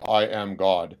did say, I am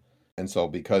God. And so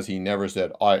because he never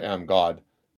said, I am God,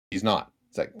 he's not.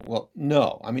 It's like, well,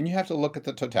 no. I mean, you have to look at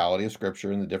the totality of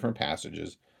Scripture and the different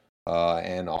passages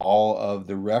and all of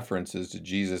the references to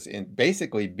Jesus in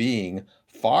basically being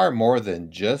far more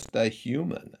than just a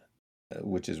human,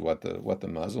 which is what the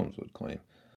Muslims would claim,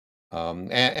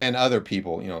 and other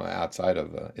people, outside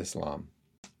of Islam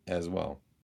as well.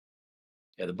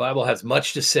 Yeah, the Bible has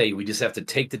much to say. We just have to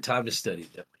take the time to study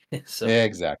them. So,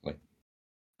 Exactly.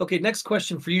 okay, next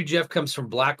question for you, Jeff, comes from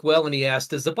Blackwell, and he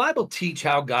asked, does the Bible teach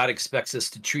how God expects us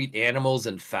to treat animals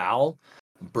and fowl?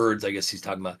 Birds, I guess he's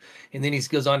talking about. And then he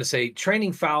goes on to say,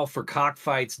 training fowl for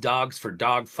cockfights, dogs for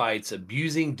dog fights,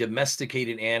 abusing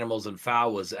domesticated animals and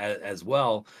fowl as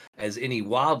well as any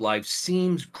wildlife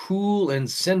seems cruel and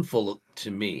sinful to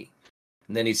me.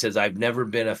 And then he says, I've never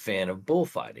been a fan of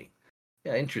bullfighting.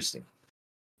 Yeah, interesting.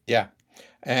 Yeah.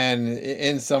 And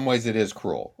in some ways it is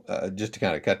cruel. Just to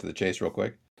kind of cut to the chase real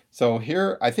quick. So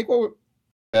here, I think what would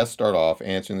best start off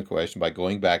answering the question by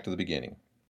going back to the beginning,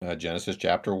 Genesis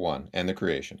chapter 1 and the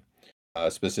creation,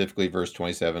 specifically verse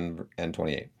 27 and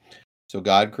 28. So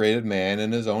God created man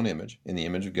in his own image. In the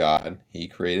image of God, he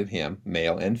created him,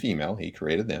 male and female. He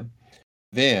created them.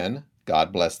 Then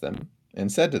God blessed them.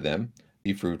 and said to them,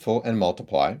 be fruitful and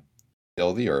multiply,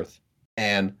 fill the earth,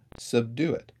 and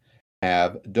subdue it.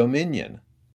 Have dominion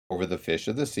over the fish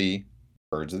of the sea,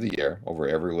 birds of the air, over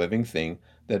every living thing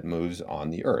that moves on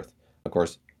the earth. Of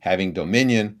course, having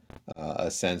dominion,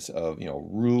 a sense of,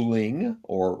 ruling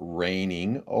or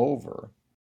reigning over.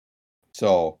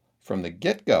 So from the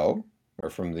get-go, or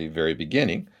from the very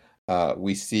beginning,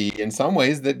 we see in some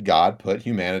ways that God put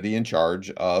humanity in charge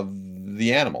of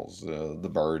the animals, the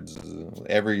birds,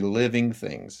 every living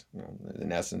things.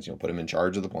 In essence, put them in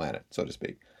charge of the planet, so to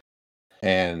speak.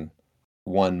 And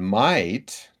one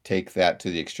might take that to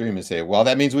the extreme and say, well,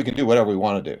 that means we can do whatever we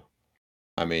want to do.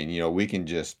 I mean, we can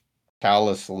just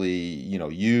callously,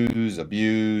 use,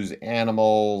 abuse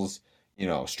animals,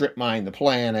 strip mine the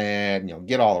planet,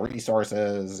 get all the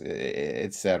resources,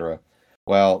 etc.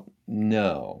 Well,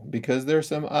 no, because there's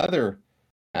some other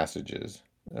passages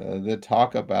that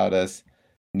talk about us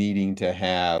needing to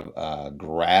have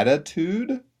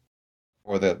gratitude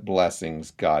for the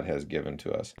blessings God has given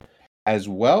to us, as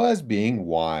well as being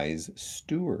wise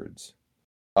stewards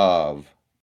of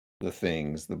the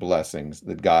things, the blessings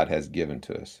that God has given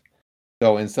to us.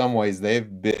 So in some ways,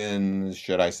 they've been,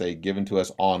 should I say, given to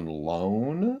us on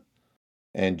loan.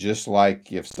 And just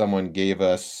like if someone gave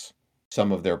us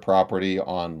some of their property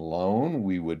on loan,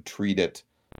 we would treat it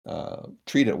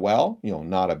well,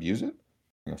 not abuse it.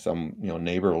 Some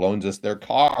neighbor loans us their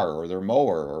car or their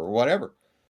mower or whatever.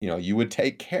 You would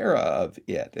take care of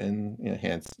it and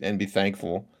hence and be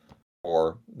thankful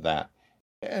for that.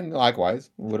 And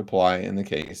likewise would apply in the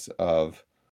case of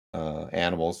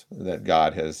animals that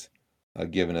God has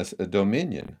given us a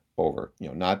dominion over,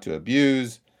 not to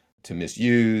abuse, to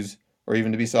misuse, or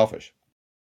even to be selfish.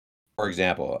 For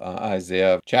example,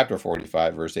 Isaiah chapter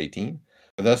 45, verse 18.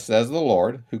 For thus says the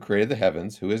Lord, who created the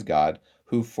heavens, who is God,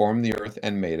 who formed the earth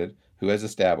and made it, who has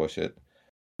established it,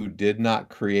 who did not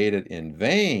create it in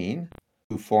vain,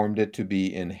 who formed it to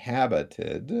be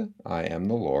inhabited. I am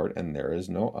the Lord, and there is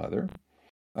no other.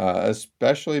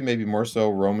 Especially, maybe more so,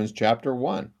 Romans chapter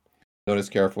 1. Notice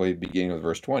carefully, beginning with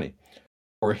verse 20.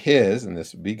 For his, and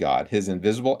this would be God, his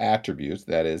invisible attributes,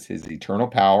 that is, his eternal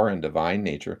power and divine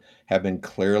nature, have been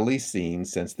clearly seen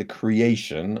since the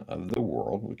creation of the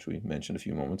world, which we mentioned a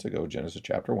few moments ago, Genesis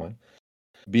chapter 1,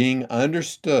 being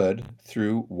understood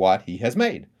through what he has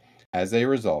made. As a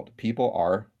result, people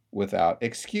are without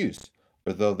excuse,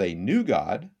 for though they knew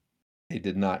God, they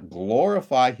did not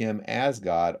glorify him as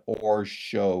God or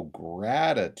show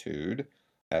gratitude.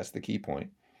 That's the key point.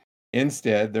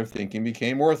 Instead, their thinking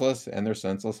became worthless and their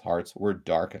senseless hearts were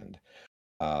darkened.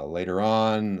 Later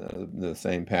on, the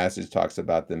same passage talks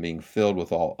about them being filled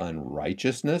with all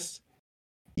unrighteousness,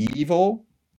 evil,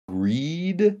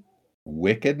 greed,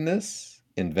 wickedness,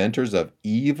 inventors of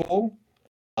evil,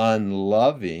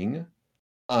 unloving,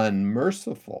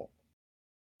 unmerciful.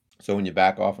 So when you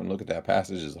back off and look at that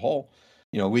passage as a whole,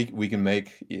 we can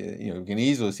make, we can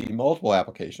easily see multiple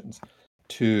applications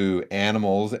to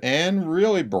animals and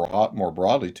really more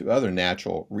broadly to other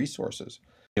natural resources,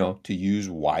 to use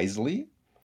wisely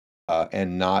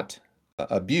and not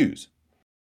abuse.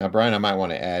 Now, Brian, I might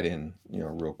want to add in,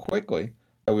 real quickly,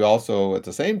 that we also at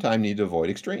the same time need to avoid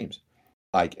extremes,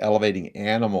 like elevating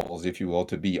animals, if you will,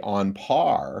 to be on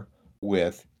par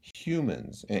with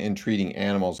humans and treating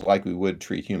animals like we would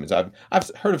treat humans.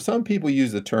 I've heard of some people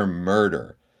use the term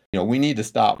murder. We need to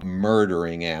stop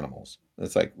murdering animals.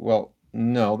 It's like, well,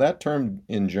 no, that term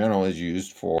in general is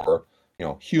used for,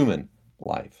 human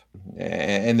life.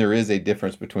 And there is a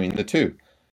difference between the two.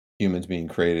 Humans being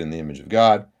created in the image of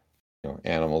God,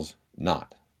 animals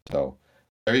not. So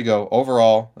there you go.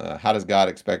 Overall, how does God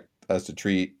expect us to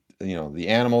treat, the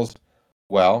animals?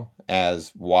 Well,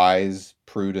 as wise,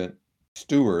 prudent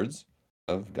stewards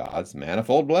of God's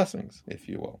manifold blessings, if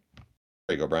you will.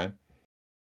 There you go, Brian.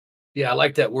 Yeah, I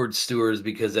like that word stewards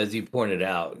because, as you pointed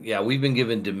out, yeah, we've been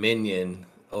given dominion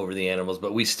over the animals,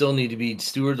 but we still need to be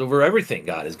stewards over everything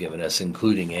God has given us,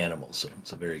 including animals.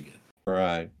 So very good.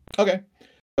 Right. Okay.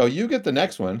 So you get the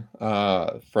next one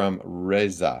from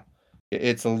Reza.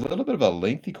 It's a little bit of a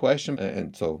lengthy question,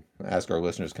 and so I ask our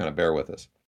listeners kind of bear with us.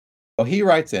 Well, he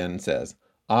writes in and says,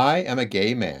 I am a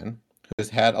gay man who has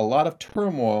had a lot of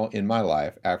turmoil in my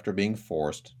life after being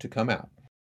forced to come out.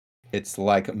 It's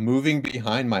like moving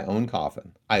behind my own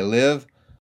coffin. I live,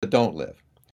 but don't live.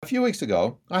 A few weeks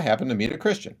ago, I happened to meet a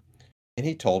Christian, and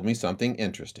he told me something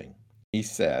interesting. He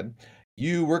said,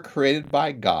 you were created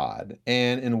by God,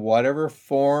 and in whatever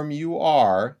form you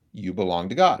are, you belong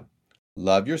to God.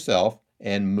 Love yourself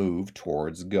and move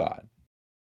towards God.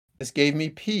 This gave me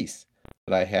peace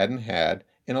that I hadn't had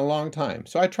in a long time.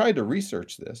 So I tried to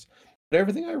research this, But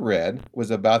everything I read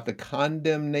was about the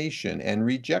condemnation and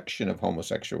rejection of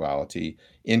homosexuality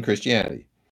in Christianity.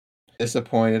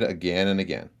 Disappointed again and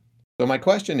again. So my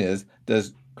question is,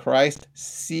 does Christ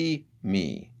see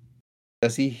me?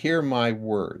 Does he hear my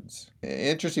words?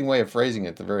 Interesting way of phrasing it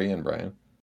at the very end, Brian.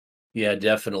 Yeah,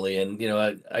 definitely. And,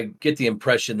 I get the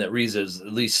impression that Riza is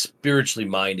at least spiritually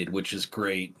minded, which is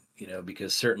great,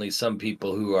 because certainly some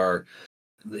people who are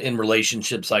in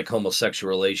relationships like homosexual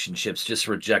relationships just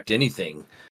reject anything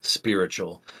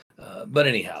spiritual. But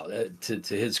anyhow, to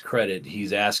his credit,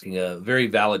 he's asking a very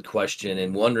valid question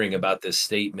and wondering about this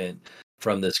statement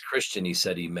from this Christian he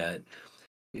said he met.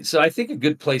 So I think a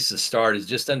good place to start is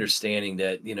just understanding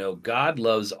that, God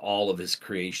loves all of his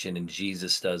creation and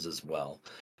Jesus does as well.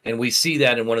 And we see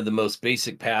that in one of the most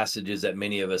basic passages that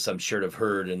many of us, I'm sure, have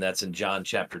heard, and that's in John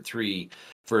chapter 3,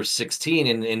 verse 16,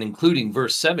 and including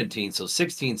verse 17. So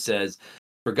 16 says,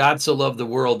 "For God so loved the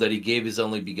world that he gave his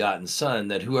only begotten Son,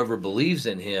 that whoever believes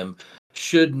in him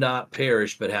should not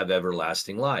perish but have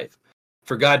everlasting life.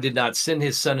 For God did not send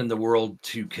his Son in the world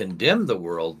to condemn the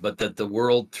world, but that the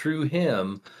world through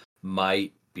him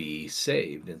might be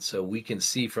saved." And so we can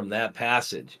see from that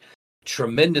passage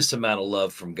tremendous amount of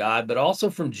love from God, but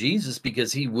also from Jesus,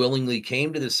 because he willingly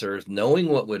came to this earth knowing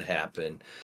what would happen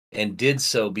and did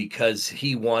so because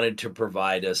he wanted to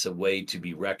provide us a way to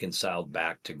be reconciled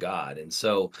back to God. And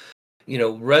so,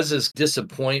 Reza's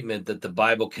disappointment that the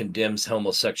Bible condemns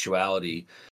homosexuality,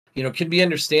 can be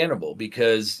understandable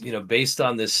because, based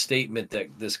on this statement that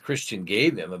this Christian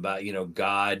gave him about,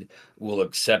 God will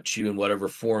accept you in whatever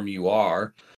form you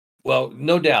are. Well,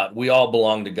 no doubt we all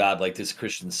belong to God, like this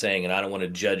Christian saying, and I don't want to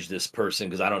judge this person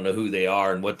because I don't know who they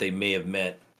are and what they may have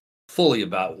meant fully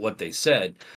about what they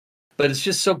said. But it's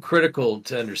just so critical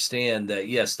to understand that,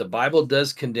 yes, the Bible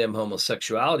does condemn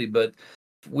homosexuality, but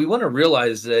we want to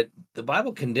realize that the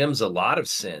Bible condemns a lot of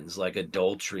sins like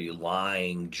adultery,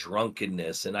 lying,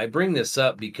 drunkenness. And I bring this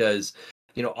up because,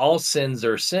 all sins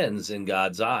are sins in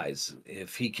God's eyes.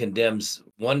 If he condemns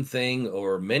one thing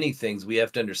or many things, we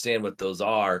have to understand what those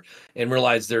are and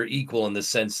realize they're equal in the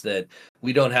sense that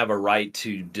we don't have a right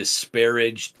to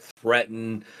disparage,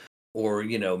 threaten, or,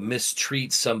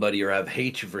 mistreat somebody or have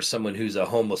hatred for someone who's a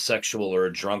homosexual or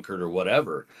a drunkard or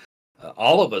whatever.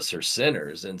 All of us are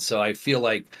sinners. And so I feel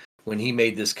like when he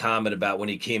made this comment about when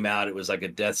he came out, it was like a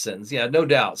death sentence. Yeah, no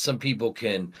doubt. Some people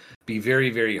can be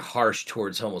very, very harsh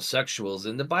towards homosexuals.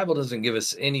 And the Bible doesn't give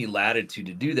us any latitude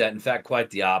to do that. In fact, quite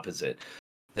the opposite,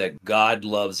 that God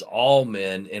loves all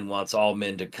men and wants all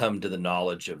men to come to the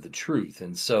knowledge of the truth.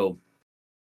 And so,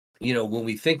 when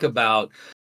we think about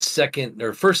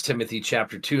First Timothy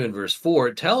chapter 2 and verse 4,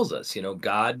 it tells us,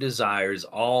 God desires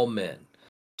all men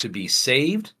to be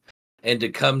saved and to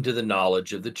come to the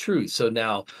knowledge of the truth. So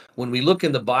now, when we look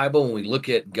in the Bible, when we look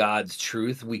at God's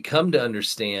truth, we come to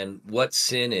understand what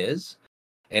sin is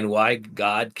and why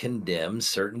God condemns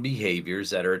certain behaviors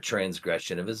that are a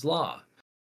transgression of his law.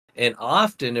 And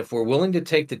often, if we're willing to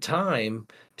take the time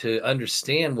to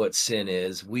understand what sin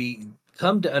is, we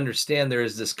come to understand there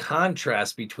is this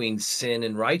contrast between sin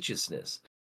and righteousness.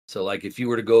 So, like if you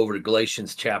were to go over to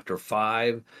Galatians chapter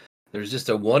 5, there's just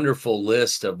a wonderful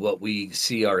list of what we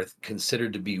see are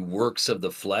considered to be works of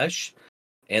the flesh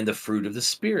and the fruit of the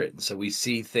spirit. And so we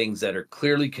see things that are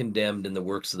clearly condemned in the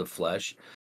works of the flesh,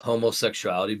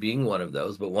 homosexuality being one of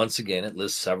those. But once again, it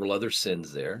lists several other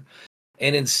sins there.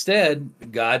 And instead,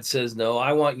 God says, no,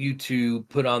 I want you to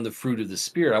put on the fruit of the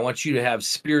spirit. I want you to have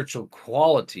spiritual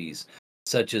qualities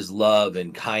such as love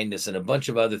and kindness and a bunch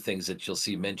of other things that you'll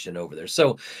see mentioned over there.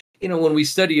 So, when we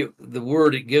study the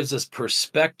word, it gives us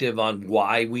perspective on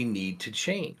why we need to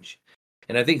change.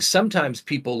 And I think sometimes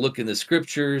people look in the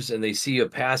scriptures and they see a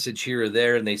passage here or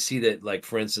there and they see that, like,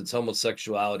 for instance,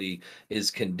 homosexuality is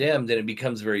condemned, and it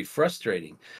becomes very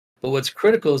frustrating. But what's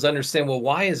critical is understand, well,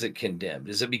 why is it condemned?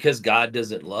 Is it because God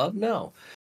doesn't love? No,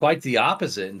 quite the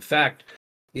opposite. In fact,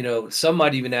 some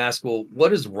might even ask, well,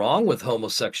 what is wrong with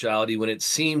homosexuality when it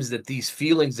seems that these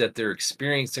feelings that they're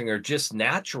experiencing are just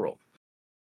natural?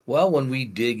 Well, when we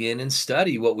dig in and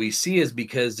study, what we see is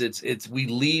because it's we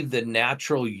leave the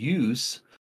natural use,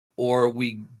 or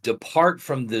we depart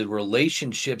from the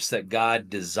relationships that God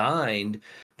designed,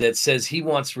 that says he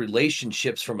wants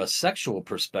relationships from a sexual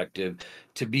perspective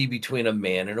to be between a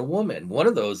man and a woman. One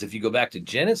of those, if you go back to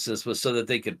Genesis, was so that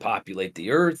they could populate the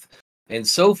earth and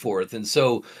so forth. And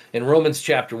so in Romans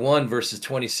chapter 1, verses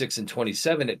 26 and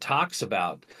 27, it talks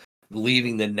about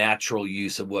leaving the natural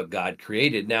use of what God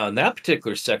created. Now, in that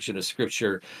particular section of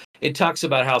scripture, it talks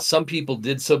about how some people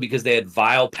did so because they had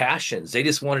vile passions. They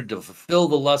just wanted to fulfill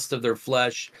the lust of their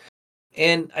flesh.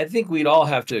 And I think we'd all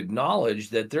have to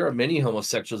acknowledge that there are many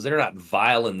homosexuals that are not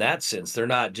vile in that sense. They're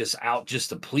not just out just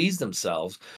to please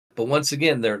themselves. But once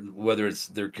again, they're whether it's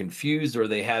they're confused or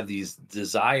they have these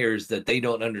desires that they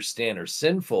don't understand are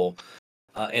sinful,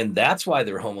 and that's why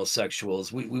they're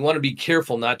homosexuals. We want to be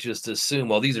careful not just to assume,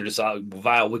 well, these are just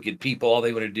vile, wicked people. All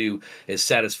they want to do is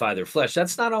satisfy their flesh.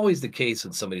 That's not always the case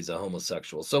when somebody's a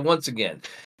homosexual. So once again,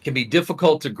 it can be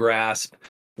difficult to grasp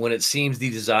when it seems the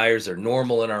desires are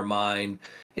normal in our mind.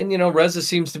 And, Reza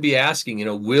seems to be asking,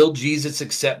 will Jesus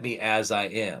accept me as I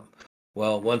am?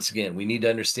 Well, once again, we need to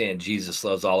understand Jesus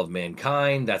loves all of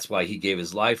mankind. That's why he gave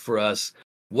his life for us.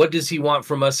 What does he want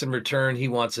from us in return? He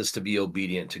wants us to be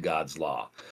obedient to God's law.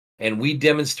 And we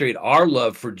demonstrate our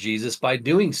love for Jesus by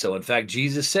doing so. In fact,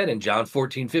 Jesus said in John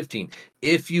 14:15,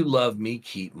 if you love me,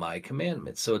 keep my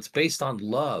commandments. So it's based on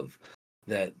love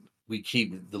that we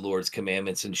keep the Lord's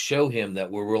commandments and show him that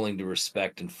we're willing to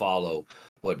respect and follow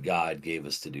what God gave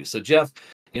us to do. So, Jeff,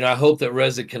 I hope that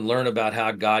Reza can learn about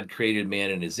how God created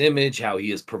man in his image, how he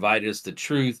has provided us the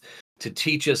truth to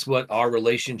teach us what our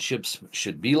relationships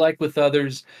should be like with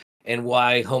others and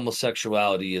why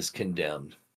homosexuality is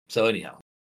condemned. So anyhow.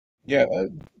 Yeah,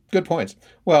 good points.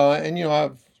 Well, and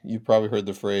you've probably heard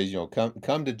the phrase,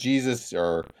 come to Jesus,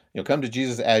 or come to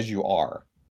Jesus as you are.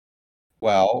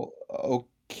 Well,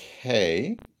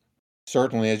 okay.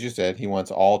 Certainly, as you said, he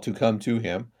wants all to come to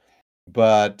him,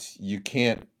 but you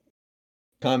can't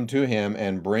come to him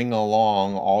and bring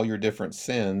along all your different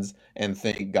sins and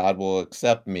think God will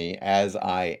accept me as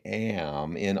I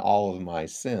am in all of my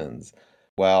sins.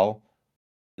 Well,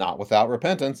 not without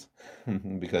repentance,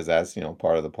 because that's,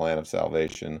 part of the plan of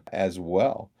salvation as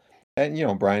well. And,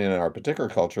 Brian, in our particular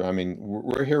culture, I mean,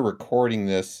 we're here recording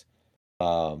this,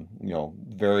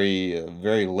 very,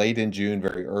 very late in June,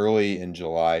 very early in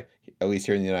July, at least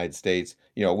here in the United States.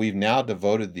 We've now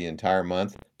devoted the entire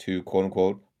month to quote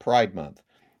unquote Pride Month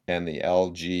and the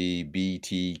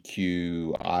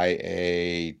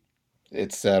LGBTQIA,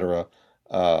 etc.,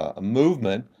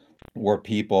 movement, where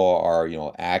people are,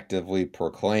 actively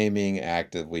proclaiming,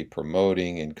 actively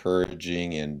promoting,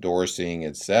 encouraging, endorsing,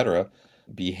 etc.,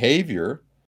 behavior,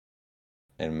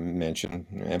 and mention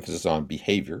emphasis on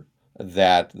behavior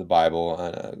that the Bible,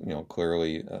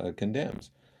 clearly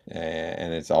condemns,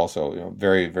 and it's also,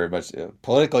 very, very much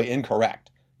politically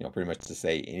incorrect, pretty much to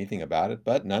say anything about it.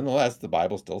 But nonetheless, the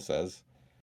Bible still says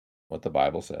what the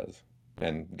Bible says,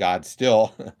 and God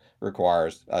still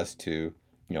requires us to,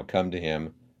 come to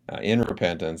Him in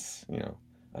repentance,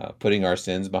 putting our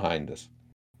sins behind us.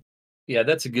 Yeah,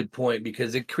 that's a good point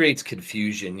because it creates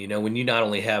confusion. When you not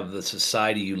only have the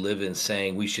society you live in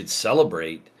saying we should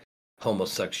celebrate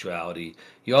homosexuality,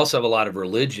 you also have a lot of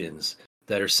religions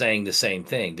that are saying the same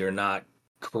thing. They're not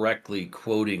correctly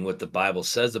quoting what the Bible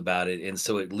says about it. And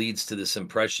so it leads to this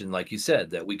impression, like you said,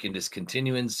 that we can just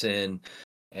continue in sin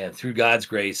and through God's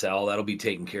grace, all that'll be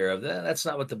taken care of. That's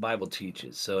not what the Bible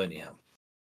teaches. So, anyhow.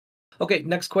 Okay,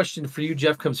 next question for you,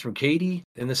 Jeff, comes from Katie.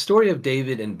 In the story of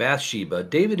David and Bathsheba,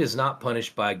 David is not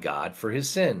punished by God for his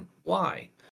sin. Why?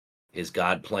 Is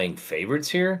God playing favorites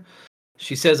here?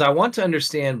 She says, I want to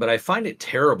understand, but I find it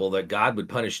terrible that God would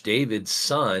punish David's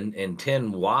son and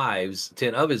 10 wives,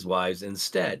 10 of his wives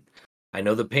instead. I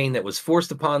know the pain that was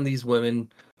forced upon these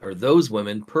women or those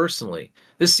women personally.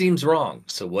 This seems wrong.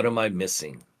 So what am I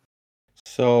missing?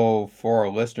 So, for our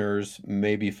listeners,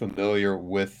 may be familiar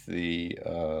with the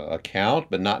account,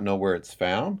 but not know where it's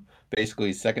found.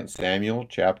 Basically, 2 Samuel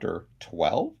chapter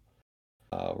 12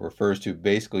 refers to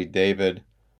basically David,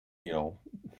 you know,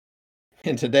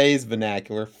 in today's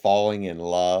vernacular, falling in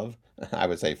love. I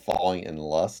would say falling in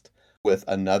lust with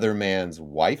another man's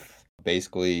wife.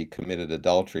 Basically, committed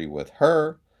adultery with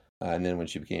her, and then when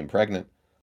she became pregnant,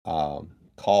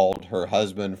 called her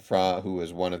husband, who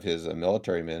was one of his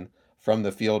military men, from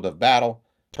the field of battle,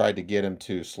 tried to get him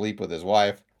to sleep with his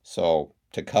wife. So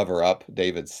to cover up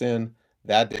David's sin,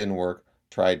 that didn't work.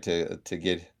 Tried to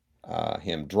get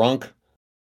him drunk,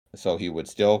 so he would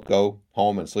still go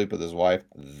home and sleep with his wife.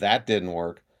 That didn't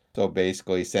work. So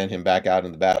basically sent him back out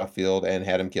in the battlefield and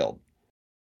had him killed.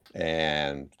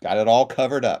 And got it all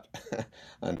covered up.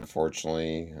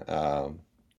 Unfortunately,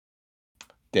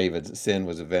 David's sin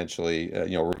was eventually,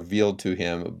 revealed to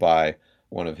him by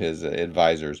one of his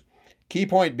advisors. Key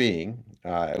point being,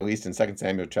 at least in 2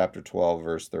 Samuel chapter 12,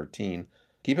 verse 13,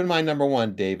 keep in mind, number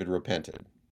one, David repented.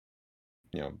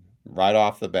 Right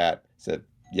off the bat, said,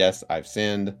 yes, I've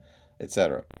sinned,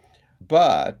 etc.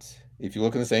 But if you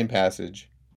look in the same passage,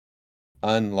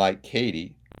 unlike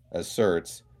Katie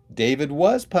asserts, David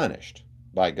was punished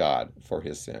by God for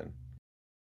his sin,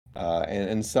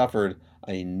 and suffered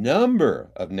a number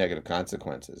of negative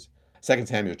consequences. 2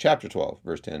 Samuel chapter 12,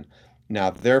 verse 10. Now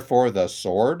therefore the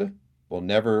sword will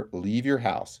never leave your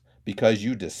house, because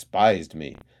you despised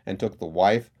me and took the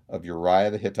wife of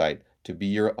Uriah the Hittite to be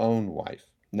your own wife.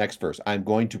 Next verse. I'm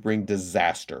going to bring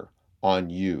disaster on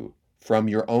you from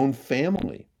your own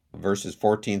family. Verses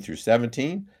 14 through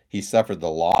 17. He suffered the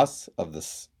loss of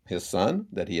his son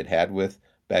that he had with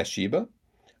Bathsheba.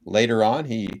 Later on,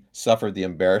 he suffered the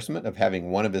embarrassment of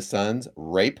having one of his sons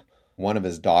rape one of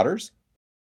his daughters.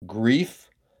 Grief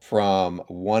from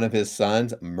one of his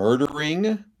sons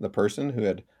murdering the person who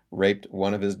had raped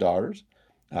one of his daughters.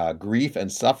 Grief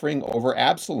and suffering over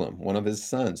Absalom, one of his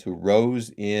sons, who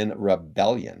rose in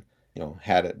rebellion.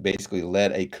 Had basically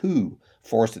led a coup,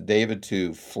 forced David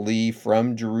to flee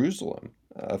from Jerusalem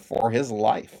for his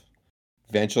life.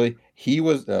 Eventually,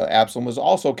 Absalom was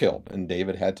also killed, and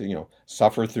David had to,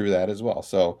 suffer through that as well.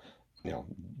 So,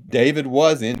 David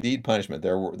was indeed punishment.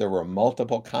 There were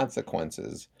multiple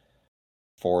consequences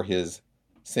for his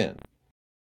sin.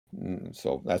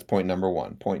 So that's point number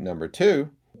one. Point number two,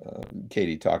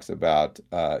 Katie talks about,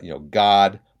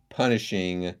 God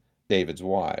punishing David's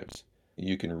wives.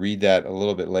 You can read that a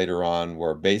little bit later on,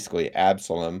 where basically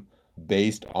Absalom,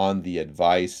 based on the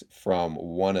advice from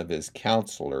one of his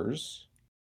counselors,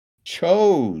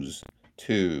 chose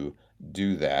to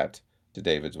do that to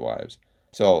David's wives.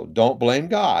 So don't blame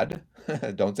God.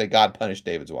 Don't say God punished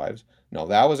David's wives. No,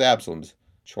 that was Absalom's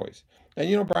choice.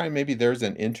 And Brian, maybe there's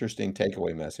an interesting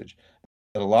takeaway message.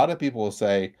 That a lot of people will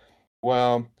say,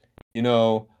 well,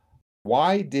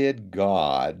 why did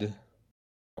God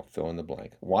fill in the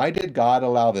blank? Why did God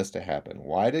allow this to happen?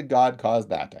 Why did God cause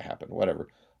that to happen? Whatever.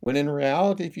 When in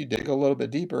reality, if you dig a little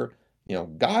bit deeper,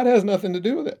 God has nothing to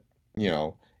do with it.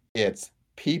 It's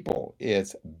people,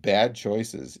 it's bad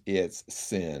choices, it's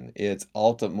sin. It's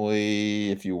ultimately,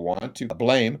 if you want to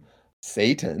blame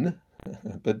Satan,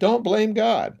 but don't blame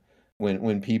God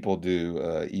when people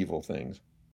do evil things.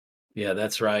 Yeah,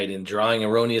 that's right. And drawing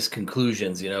erroneous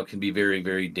conclusions, can be very,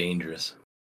 very dangerous.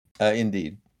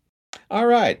 Indeed. All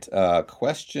right.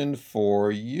 Question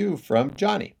for you from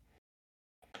Johnny.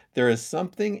 There is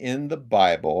something in the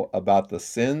Bible about the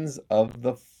sins of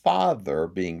the father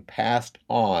being passed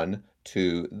on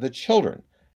to the children.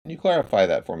 Can you clarify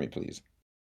that for me, please?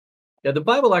 Yeah, the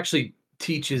Bible actually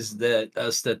teaches that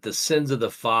the sins of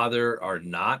the father are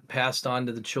not passed on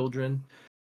to the children.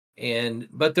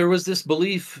 But there was this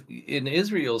belief in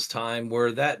Israel's time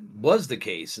where that was the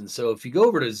case. And so if you go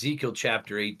over to Ezekiel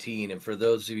chapter 18, and for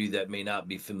those of you that may not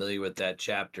be familiar with that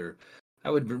chapter, I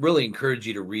would really encourage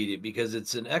you to read it, because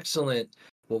it's an excellent,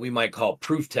 what we might call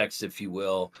proof text, if you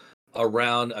will,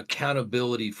 around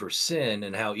accountability for sin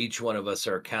and how each one of us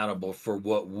are accountable for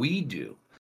what we do.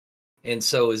 And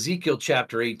so Ezekiel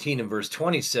chapter 18 and verse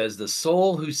 20 says, "The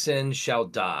soul who sins shall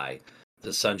die.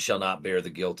 The son shall not bear the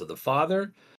guilt of the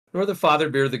father, nor the father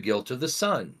bear the guilt of the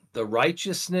son. The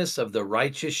righteousness of the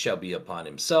righteous shall be upon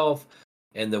himself,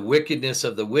 and the wickedness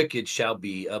of the wicked shall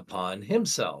be upon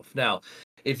himself." Now,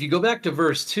 if you go back to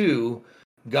verse 2,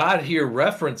 God here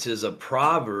references a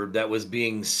proverb that was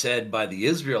being said by the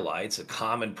Israelites, a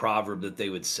common proverb that they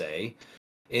would say,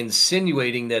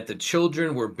 insinuating that the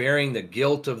children were bearing the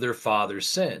guilt of their father's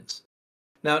sins.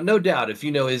 Now, no doubt, if you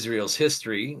know Israel's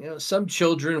history, some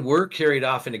children were carried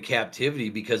off into captivity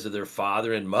because of their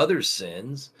father and mother's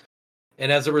sins,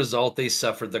 and as a result, they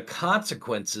suffered the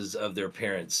consequences of their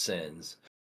parents' sins.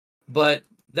 But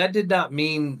that did not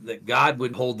mean that God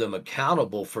would hold them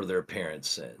accountable for their parents'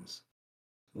 sins.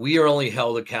 We are only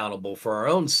held accountable for our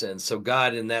own sins. So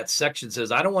God in that section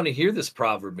says, I don't want to hear this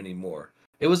proverb anymore.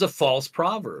 It was a false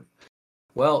proverb.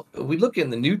 Well, we look in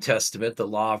the New Testament, the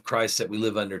law of Christ that we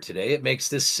live under today, it makes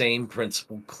this same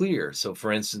principle clear. So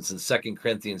for instance, in 2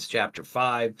 Corinthians chapter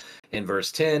 5 and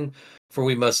verse 10, "For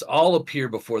we must all appear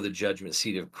before the judgment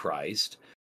seat of Christ,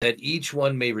 that each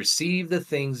one may receive the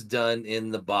things done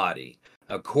in the body,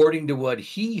 according to what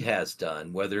he has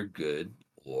done, whether good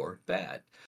or bad."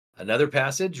 Another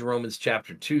passage, Romans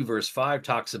chapter 2, verse 5,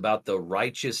 talks about the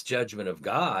righteous judgment of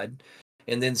God,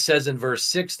 and then says in verse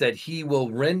 6 that he will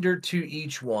render to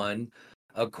each one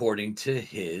according to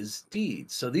his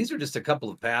deeds. So these are just a couple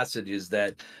of passages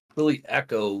that really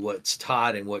echo what's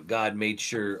taught and what God made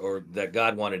sure, or that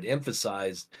God wanted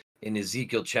emphasized in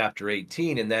Ezekiel chapter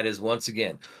 18. And that is, once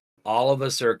again, all of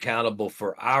us are accountable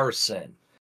for our sin.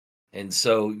 And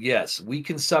so, yes, we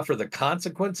can suffer the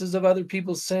consequences of other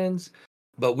people's sins,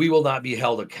 but we will not be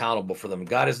held accountable for them.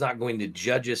 God is not going to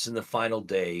judge us in the final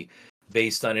day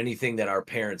based on anything that our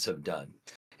parents have done.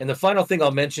 And the final thing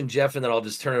I'll mention, Jeff, and then I'll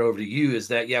just turn it over to you, is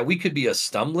that, yeah, we could be a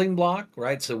stumbling block,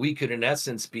 right? So we could, in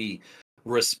essence, be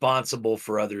responsible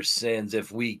for other sins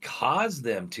if we cause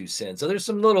them to sin. So there's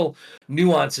some little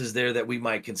nuances there that we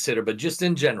might consider, but just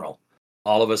in general,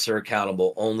 all of us are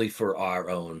accountable only for our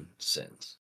own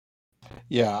sins.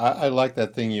 Yeah, I like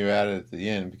that thing you added at the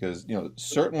end because,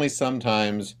 certainly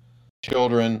sometimes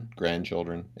children,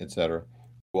 grandchildren, etc.,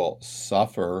 will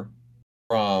suffer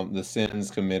from the sins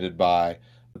committed by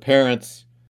the parents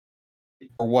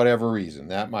for whatever reason.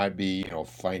 That might be,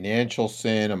 financial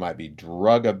sin, it might be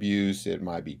drug abuse, it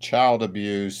might be child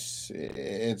abuse,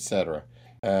 etc.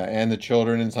 And the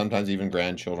children and sometimes even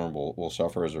grandchildren will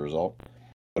suffer as a result.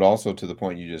 But also to the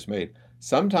point you just made,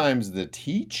 sometimes the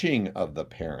teaching of the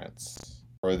parents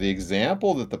or the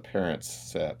example that the parents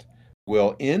set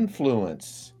will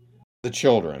influence the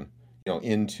children,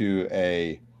 into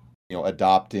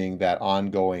adopting that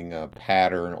ongoing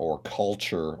pattern or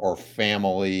culture or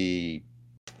family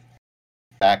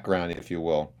background, if you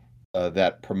will,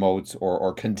 that promotes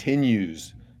or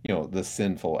continues, the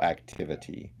sinful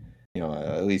activity.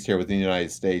 At least here within the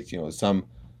United States, some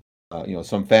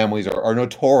families are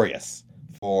notorious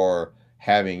for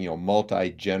having,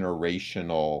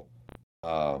 multi-generational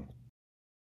uh,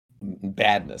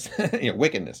 badness,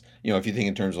 wickedness. If you think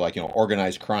in terms of like,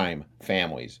 organized crime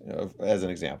families, as an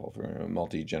example for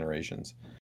multi-generations.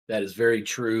 That is very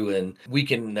true. And we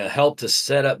can help to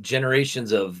set up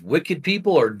generations of wicked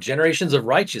people or generations of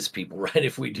righteous people, right?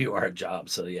 If we do our job.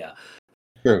 So, yeah.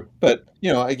 True. But,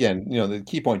 again, the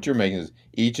key point you're making is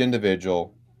each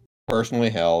individual personally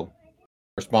held,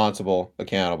 responsible,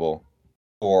 accountable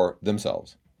for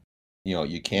themselves.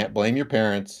 You can't blame your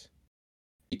parents.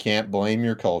 You can't blame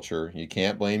your culture. You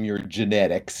can't blame your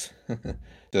genetics,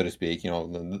 so to speak.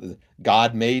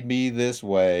 God made me this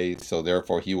way, so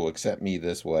therefore he will accept me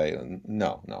this way.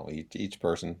 No, no, each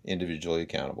person individually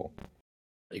accountable.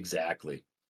 Exactly.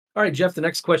 All right, Jeff, the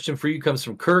next question for you comes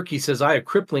from Kirk. He says, I have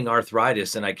crippling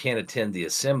arthritis and I can't attend the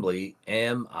assembly.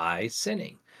 Am I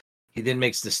sinning? He then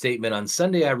makes the statement, on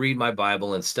Sunday, I read my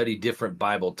Bible and study different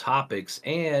Bible topics,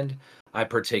 and I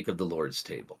partake of the Lord's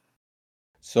table.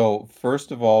 So,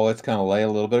 first of all, let's kind of lay a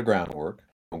little bit of groundwork.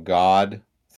 God,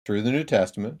 through the New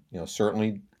Testament,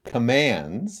 certainly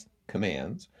commands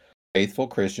faithful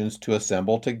Christians to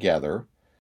assemble together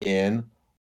in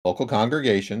local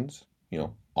congregations,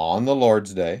 on the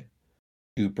Lord's Day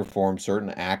to perform certain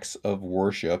acts of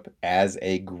worship as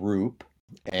a group,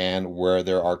 and where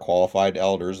there are qualified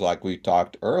elders, like we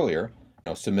talked earlier,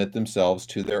 submit themselves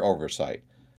to their oversight.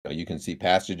 You can see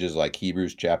passages like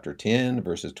Hebrews chapter 10,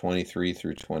 verses 23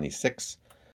 through 26,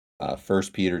 1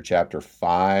 Peter chapter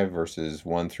 5, verses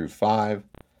 1 through 5,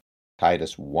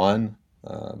 Titus 1,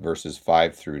 verses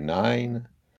 5 through 9,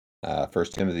 1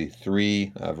 Timothy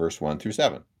 3, verse 1 through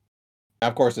 7. Now,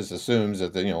 of course, this assumes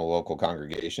that the local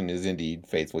congregation is indeed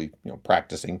faithfully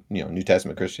practicing New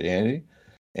Testament Christianity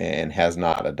and has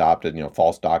not adopted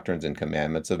false doctrines and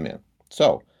commandments of men.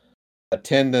 So,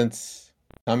 attendance,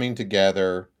 coming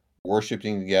together,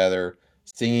 worshiping together,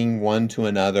 singing one to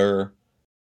another,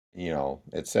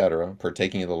 etc.,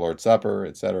 partaking of the Lord's Supper,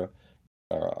 etc.,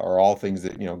 are all things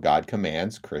that God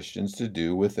commands Christians to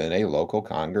do within a local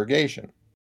congregation.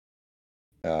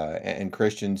 And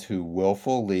Christians who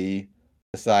willfully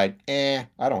decide, I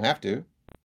don't have to,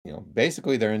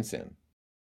 basically they're in sin.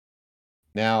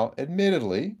 Now,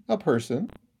 admittedly, a person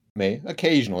may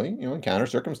occasionally, encounter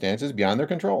circumstances beyond their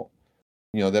control,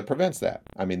 that prevents that.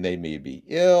 I mean, they may be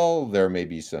ill, there may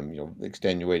be some,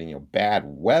 extenuating, bad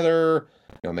weather,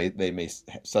 they may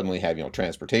suddenly have,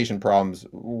 transportation problems,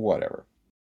 whatever.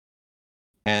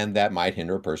 And that might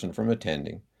hinder a person from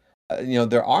attending.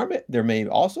 There may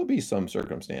also be some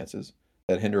circumstances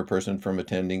that hinder a person from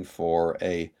attending for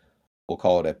we'll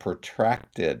call it a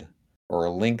protracted or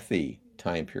a lengthy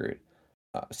time period,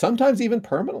 sometimes even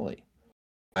permanently.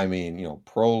 I mean,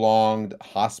 prolonged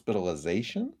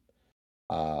hospitalization,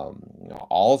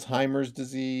 Alzheimer's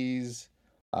disease,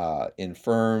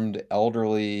 infirmed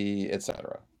elderly,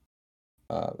 etc.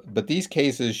 But these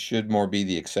cases should more be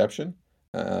the exception,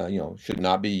 should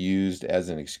not be used as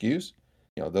an excuse.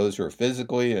 Those who are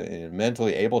physically and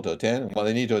mentally able to attend, well,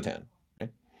 they need to attend.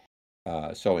 Okay?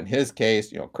 So in his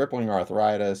case, crippling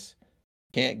arthritis,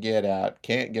 can't get out,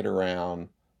 can't get around,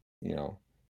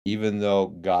 even though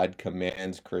God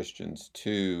commands Christians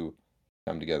to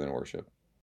come together and worship.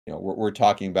 We're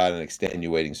talking about an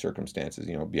extenuating circumstances,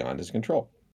 beyond his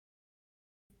control.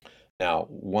 Now,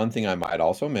 one thing I might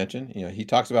also mention, he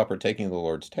talks about partaking of the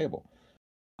Lord's table.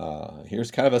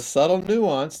 Here's kind of a subtle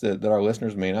nuance that our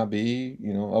listeners may not be,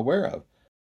 aware of.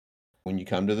 When you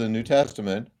come to the New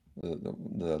Testament,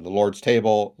 the Lord's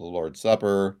table, the Lord's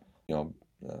Supper,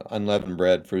 unleavened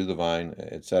bread, fruit of the vine,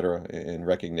 etc., in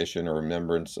recognition or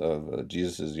remembrance of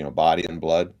Jesus's, body and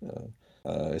blood,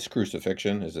 his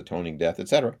crucifixion, his atoning death,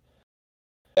 etc.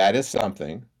 That is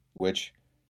something which,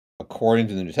 according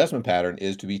to the New Testament pattern,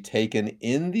 is to be taken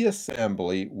in the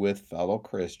assembly with fellow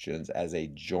Christians as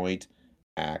a joint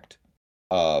act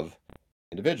of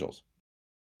individual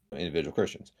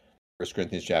Christians. 1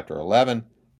 Corinthians chapter 11,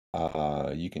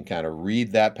 you can kind of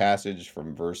read that passage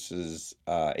from verses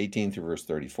 18 through verse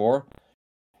 34,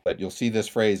 but you'll see this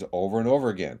phrase over and over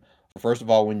again. First of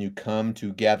all, when you come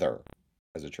together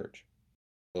as a church.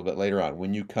 A little bit later on,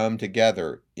 when you come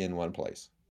together in one place.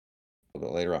 A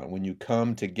little bit later on, when you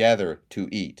come together to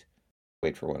eat,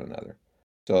 wait for one another.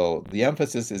 So the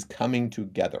emphasis is coming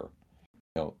together,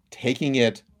 taking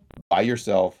it by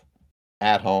yourself,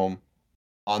 at home,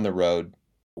 on the road,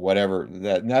 whatever.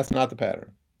 That's not the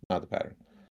pattern. Not the pattern.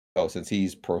 So since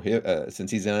he's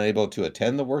unable to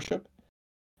attend the worship,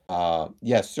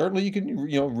 yes, certainly you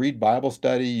can read Bible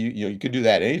study. You can do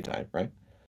that anytime, right?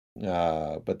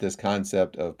 But this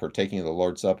concept of partaking of the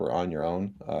Lord's Supper on your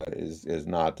own is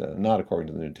not according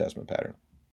to the New Testament pattern,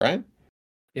 right?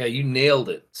 Yeah, you nailed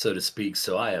it, so to speak.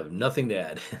 So I have nothing to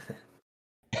add.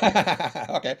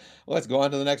 Okay, let's go on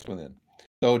to the next one then.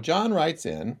 So John writes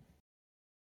in,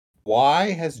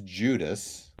 why has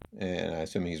Judas, and I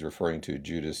assume he's referring to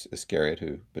Judas Iscariot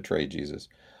who betrayed Jesus,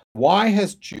 why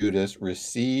has Judas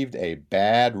received a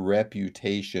bad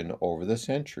reputation over the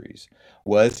centuries?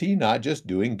 Was he not just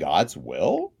doing God's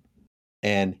will?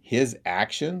 And his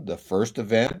action, the first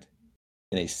event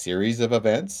in a series of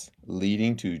events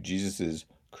leading to Jesus's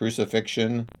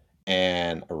crucifixion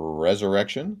and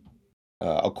resurrection,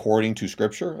 according to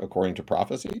Scripture, according to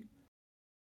prophecy?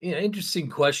 Yeah, interesting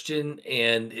question.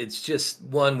 And it's just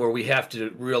one where we have to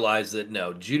realize that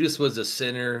no, Judas was a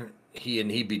sinner.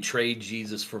 He betrayed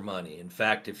Jesus for money. In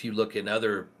fact, if you look in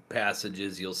other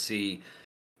passages, you'll see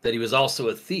that he was also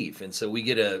a thief. And so we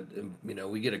get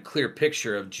a clear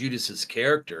picture of Judas's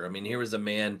character. I mean, here was a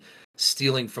man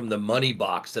stealing from the money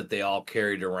box that they all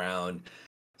carried around.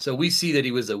 So we see that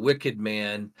he was a wicked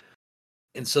man.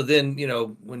 And so then,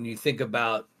 when you think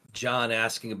about John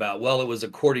asking about, well, it was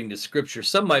according to Scripture,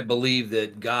 some might believe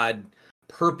that God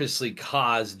purposely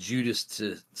caused Judas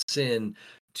to sin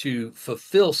to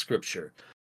fulfill Scripture,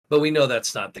 but we know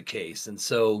that's not the case. And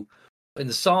so in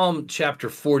the Psalm chapter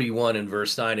 41 and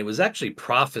verse 9, it was actually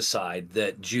prophesied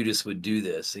that Judas would do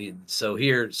this. So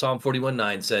here, Psalm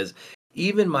 41:9 says,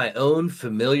 even my own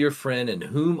familiar friend in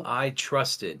whom I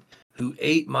trusted, who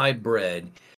ate my bread,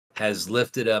 has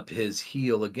lifted up his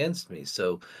heel against me.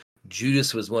 So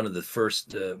Judas was one of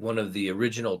the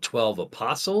original 12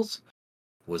 apostles,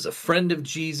 was a friend of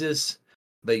Jesus,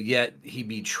 but yet he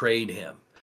betrayed him.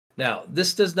 Now,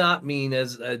 this does not mean,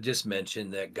 as I just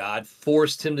mentioned, that God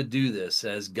forced him to do this,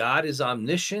 as God is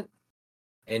omniscient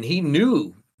and he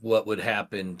knew what would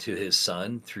happen to his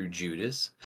son through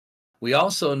Judas. We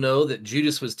also know that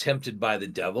Judas was tempted by the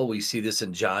devil. We see this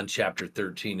in John chapter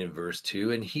 13 and verse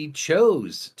 2, and he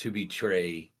chose to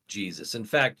betray Jesus. In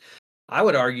fact, I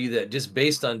would argue that just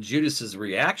based on Judas's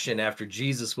reaction after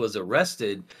Jesus was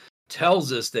arrested,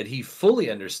 tells us that he fully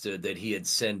understood that he had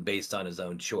sinned based on his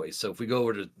own choice. So if we go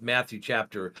over to Matthew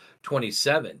chapter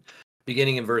 27,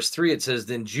 beginning in verse 3, it says,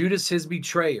 then Judas, his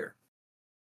betrayer,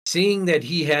 seeing that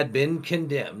he had been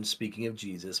condemned, speaking of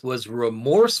Jesus, was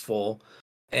remorseful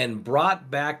and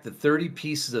brought back the 30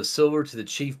 pieces of silver to the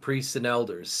chief priests and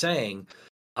elders, saying,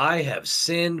 I have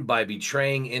sinned by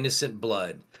betraying innocent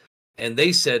blood. And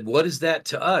they said, what is that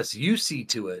to us? You see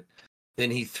to it. Then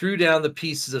he threw down the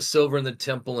pieces of silver in the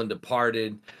temple and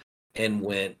departed and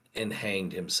went and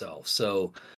hanged himself.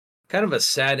 So kind of a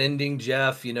sad ending,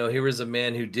 Jeff. Here was a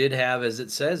man who did have, as it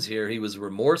says here, he was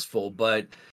remorseful, but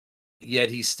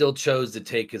yet he still chose to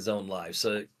take his own life.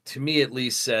 So to me, at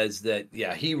least says that,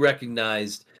 yeah, he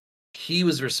recognized he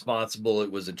was responsible.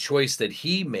 It was a choice that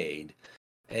he made.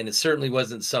 And it certainly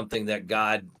wasn't something that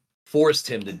God forced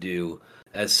him to do,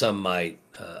 as some might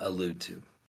allude to.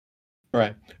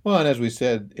 Right. Well, and as we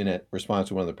said in response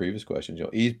to one of the previous questions,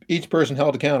 each person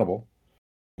held accountable,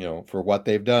 for what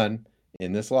they've done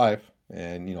in this life,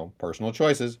 and personal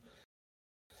choices.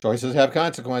 Choices have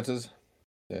consequences,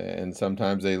 and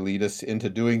sometimes they lead us into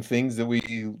doing things that we,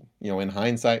 in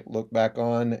hindsight, look back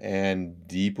on and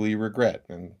deeply regret.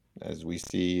 And as we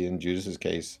see in Judas's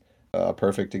case, a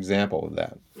perfect example of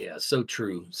that. Yeah, so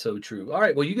true. So true. All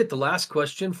right. Well, you get the last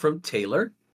question from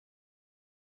Taylor.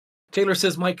 Taylor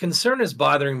says, my concern is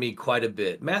bothering me quite a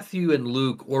bit. Matthew and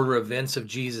Luke order events of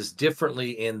Jesus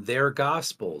differently in their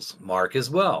Gospels, Mark as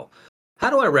well. How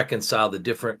do I reconcile the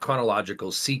different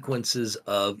chronological sequences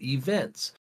of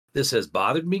events? This has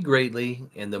bothered me greatly,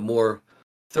 and the more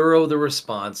thorough the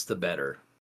response, the better.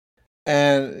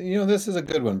 And, this is a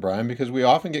good one, Brian, because we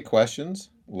often get questions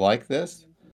like this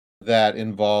that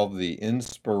involve the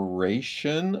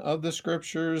inspiration of the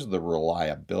scriptures, the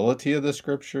reliability of the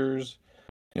scriptures.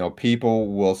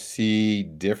 People will see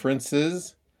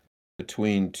differences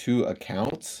between two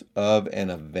accounts of an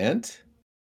event.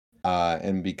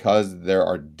 And because there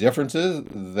are differences,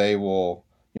 they will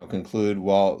conclude,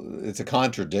 well, it's a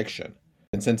contradiction.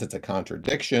 And since it's a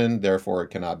contradiction, therefore it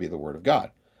cannot be the Word of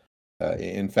God.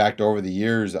 In fact, over the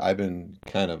years, I've been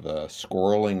kind of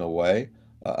squirreling away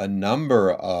a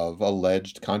number of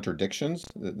alleged contradictions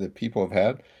that people have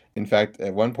had. In fact,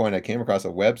 at one point, I came across a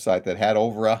website that had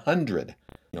over 100,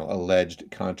 alleged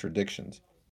contradictions.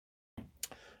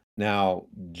 Now,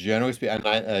 generally speaking, and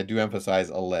I do emphasize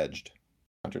alleged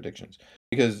contradictions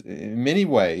because in many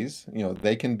ways,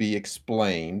 they can be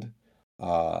explained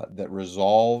that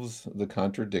resolves the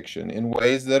contradiction in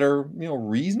ways that are,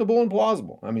 reasonable and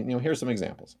plausible. I mean, here's some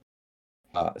examples.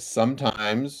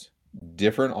 Sometimes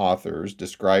different authors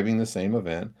describing the same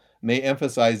event may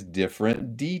emphasize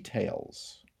different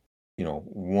details.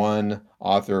 One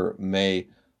author may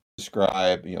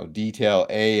describe, detail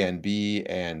A and B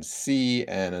and C,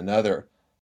 and another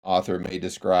author may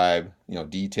describe,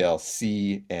 detail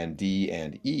C and D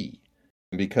and E.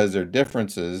 And because they're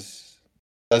differences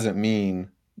doesn't mean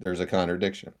there's a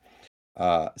contradiction.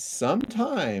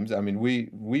 Sometimes, I mean,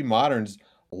 we moderns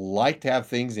like to have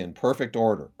things in perfect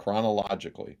order,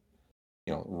 chronologically.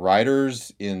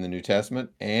 Writers in the New Testament,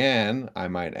 and I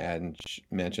might add and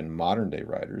mention modern day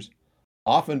writers,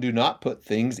 often do not put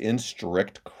things in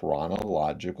strict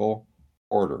chronological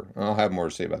order. I'll have more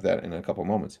to say about that in a couple of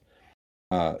moments.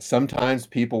 Sometimes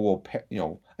people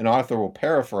will, an author will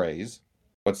paraphrase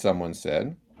what someone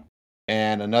said,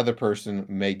 and another person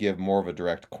may give more of a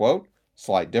direct quote,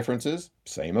 slight differences,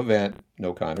 same event,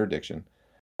 no contradiction.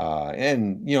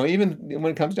 And, even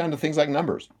when it comes down to things like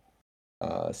numbers,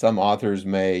 some authors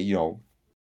may,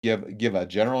 give a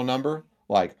general number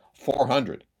like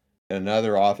 400, and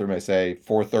another author may say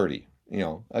 430.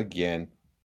 Again,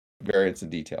 variance in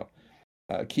detail.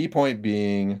 Key point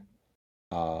being,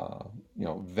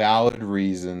 valid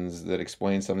reasons that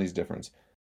explain some of these differences.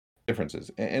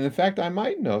 And in fact, I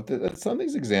might note that some of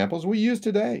these examples we use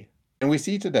today and we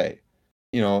see today,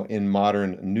 in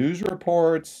modern news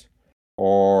reports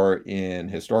or in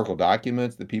historical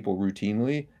documents that people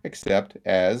routinely accept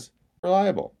as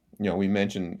reliable. We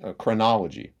mentioned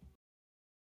chronology.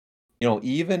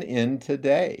 Even in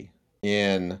today,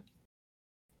 in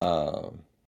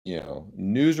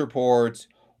news reports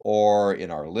or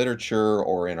in our literature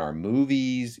or in our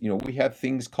movies, we have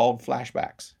things called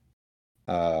flashbacks.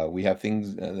 We have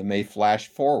things that may flash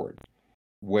forward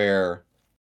where,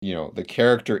 the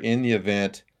character in the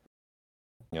event,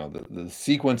 the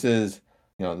sequences,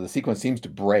 the sequence seems to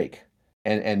break.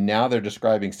 And now they're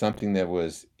describing something that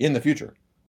was in the future,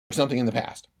 or something in the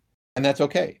past. And that's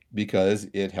okay because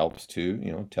it helps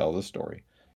to, tell the story.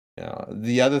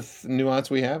 The other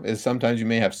nuance we have is sometimes you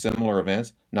may have similar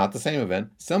events, not the same event,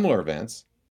 similar events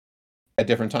at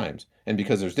different times. And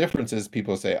because there's differences,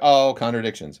 people say, oh,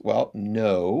 contradictions. Well,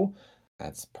 no,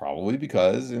 that's probably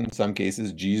because in some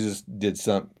cases, Jesus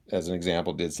as an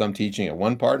example, did some teaching at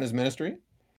one part in his ministry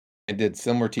and did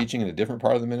similar teaching in a different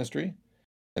part of the ministry.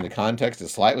 And the context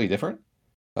is slightly different.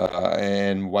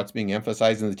 And what's being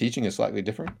emphasized in the teaching is slightly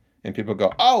different. And people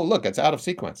go, oh, look, it's out of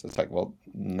sequence. It's like, well,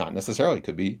 not necessarily. It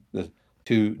could be the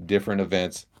two different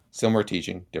events, similar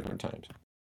teaching, different times.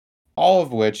 All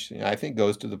of which I think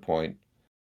goes to the point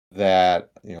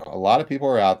that, a lot of people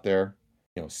are out there,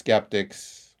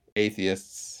 skeptics,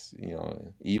 atheists,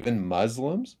 even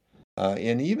Muslims,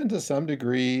 and even to some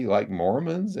degree, like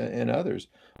Mormons and others,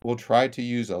 will try to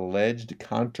use alleged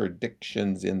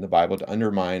contradictions in the Bible to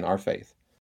undermine our faith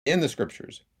in the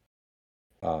scriptures.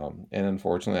 And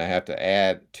unfortunately, I have to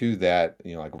add to that,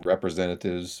 like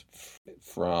representatives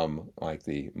from like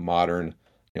the modern,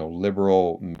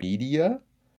 liberal media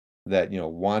that,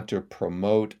 want to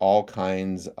promote all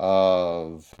kinds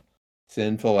of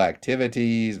sinful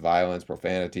activities, violence,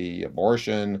 profanity,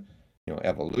 abortion,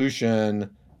 evolution,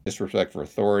 disrespect for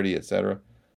authority, etc.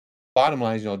 Bottom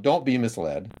line is, don't be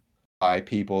misled by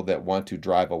people that want to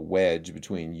drive a wedge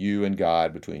between you and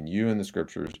God, between you and the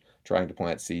scriptures, trying to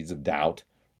plant seeds of doubt,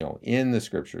 in the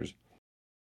scriptures.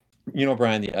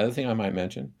 Brian, the other thing I might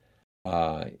mention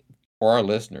for our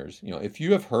listeners, if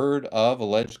you have heard of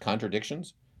alleged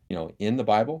contradictions, in the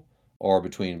Bible or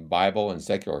between Bible and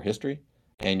secular history,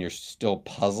 and you're still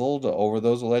puzzled over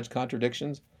those alleged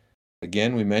contradictions,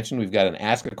 Again, we mentioned we've got an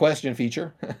Ask a Question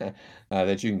feature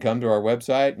that you can come to our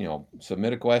website,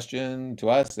 submit a question to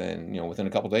us, and within a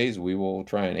couple days we will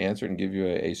try and answer it and give you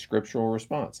a scriptural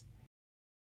response.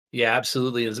 Yeah,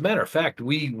 absolutely. As a matter of fact,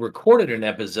 we recorded an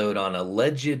episode on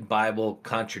alleged Bible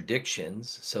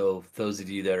contradictions. So, for those of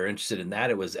you that are interested in that,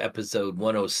 it was episode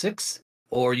 106,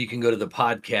 or you can go to the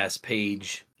podcast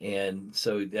page. And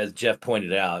so, as Jeff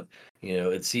pointed out,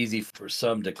 it's easy for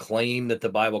some to claim that the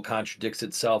Bible contradicts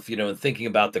itself, and thinking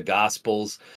about the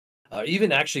Gospels,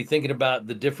 even actually thinking about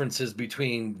the differences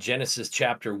between Genesis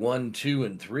chapter 1, 2,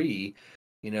 and 3.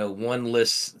 One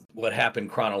lists what happened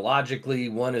chronologically,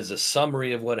 one is a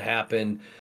summary of what happened.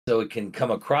 So it can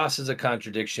come across as a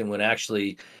contradiction when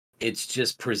actually it's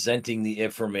just presenting the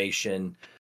information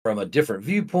from a different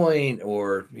viewpoint,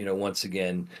 or, once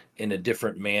again, in a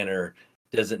different manner,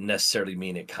 doesn't necessarily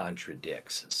mean it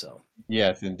contradicts. So,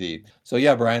 Yes, indeed. So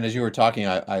yeah, Brian, as you were talking,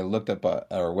 I looked up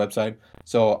our website.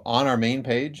 So on our main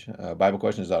page,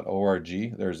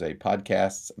 BibleQuestions.org, there's a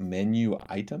podcasts menu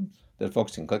item that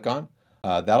folks can click on.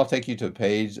 That'll take you to a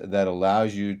page that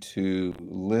allows you to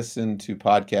listen to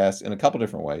podcasts in a couple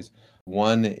different ways.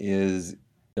 One is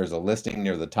there's a listing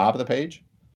near the top of the page,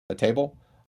 a table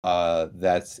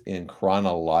that's in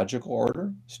chronological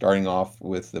order, starting off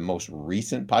with the most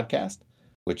recent podcast,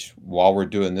 which while we're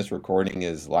doing this recording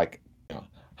is like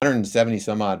 170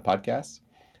 some odd podcasts.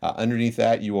 Underneath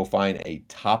that, you will find a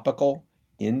topical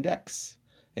index.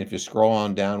 And if you scroll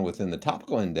on down within the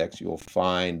topical index, you'll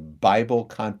find Bible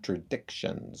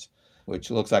contradictions, which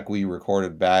looks like we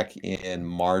recorded back in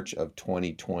March of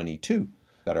 2022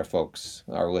 that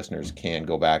our listeners can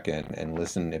go back and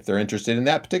listen if they're interested in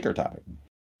that particular topic.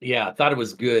 yeah, I thought it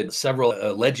was good. Several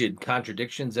alleged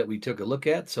contradictions that we took a look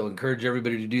at. So, encourage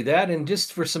everybody to do that. And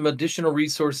just for some additional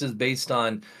resources based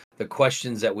on the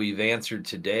questions that we've answered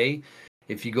today,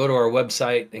 if you go to our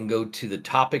website and go to the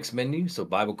topics menu, so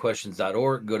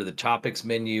BibleQuestions.org, go to the topics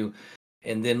menu,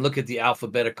 and then look at the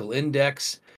alphabetical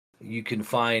index, you can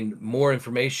find more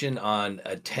information on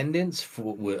attendance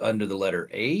under the letter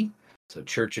A. So,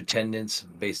 church attendance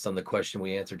based on the question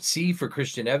we answered. C for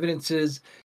Christian evidences.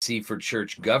 C for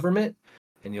church government.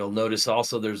 And you'll notice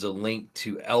also there's a link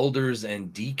to elders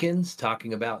and deacons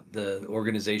talking about the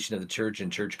organization of the church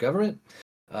and church government.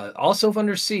 Also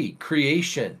under C,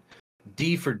 creation.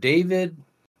 D for David,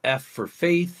 F for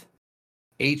faith,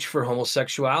 H for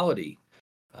homosexuality,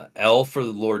 L for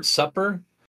the Lord's Supper,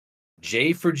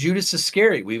 J for Judas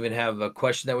Iscariot. We even have a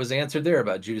question that was answered there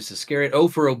about Judas Iscariot. O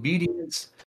for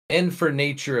obedience, N for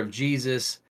nature of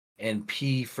Jesus, and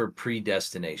P for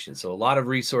predestination. So a lot of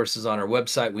resources on our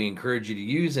website we encourage you to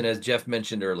use. And as Jeff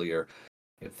mentioned earlier,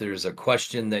 if there's a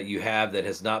question that you have that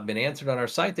has not been answered on our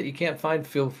site that you can't find,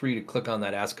 feel free to click on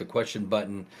that Ask a Question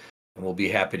button, and we'll be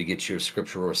happy to get you a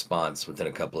scriptural response within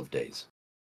a couple of days.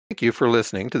 Thank you for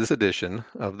listening to this edition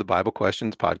of the Bible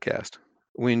Questions podcast.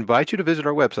 We invite you to visit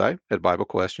our website at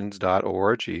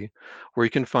BibleQuestions.org, where you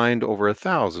can find over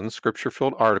 1,000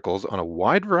 scripture-filled articles on a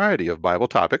wide variety of Bible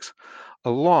topics,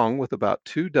 along with about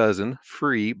 24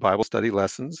 free Bible study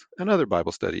lessons and other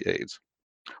Bible study aids.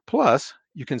 Plus,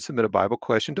 you can submit a Bible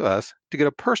question to us to get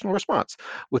a personal response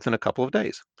within a couple of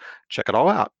days. Check it all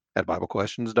out at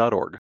BibleQuestions.org.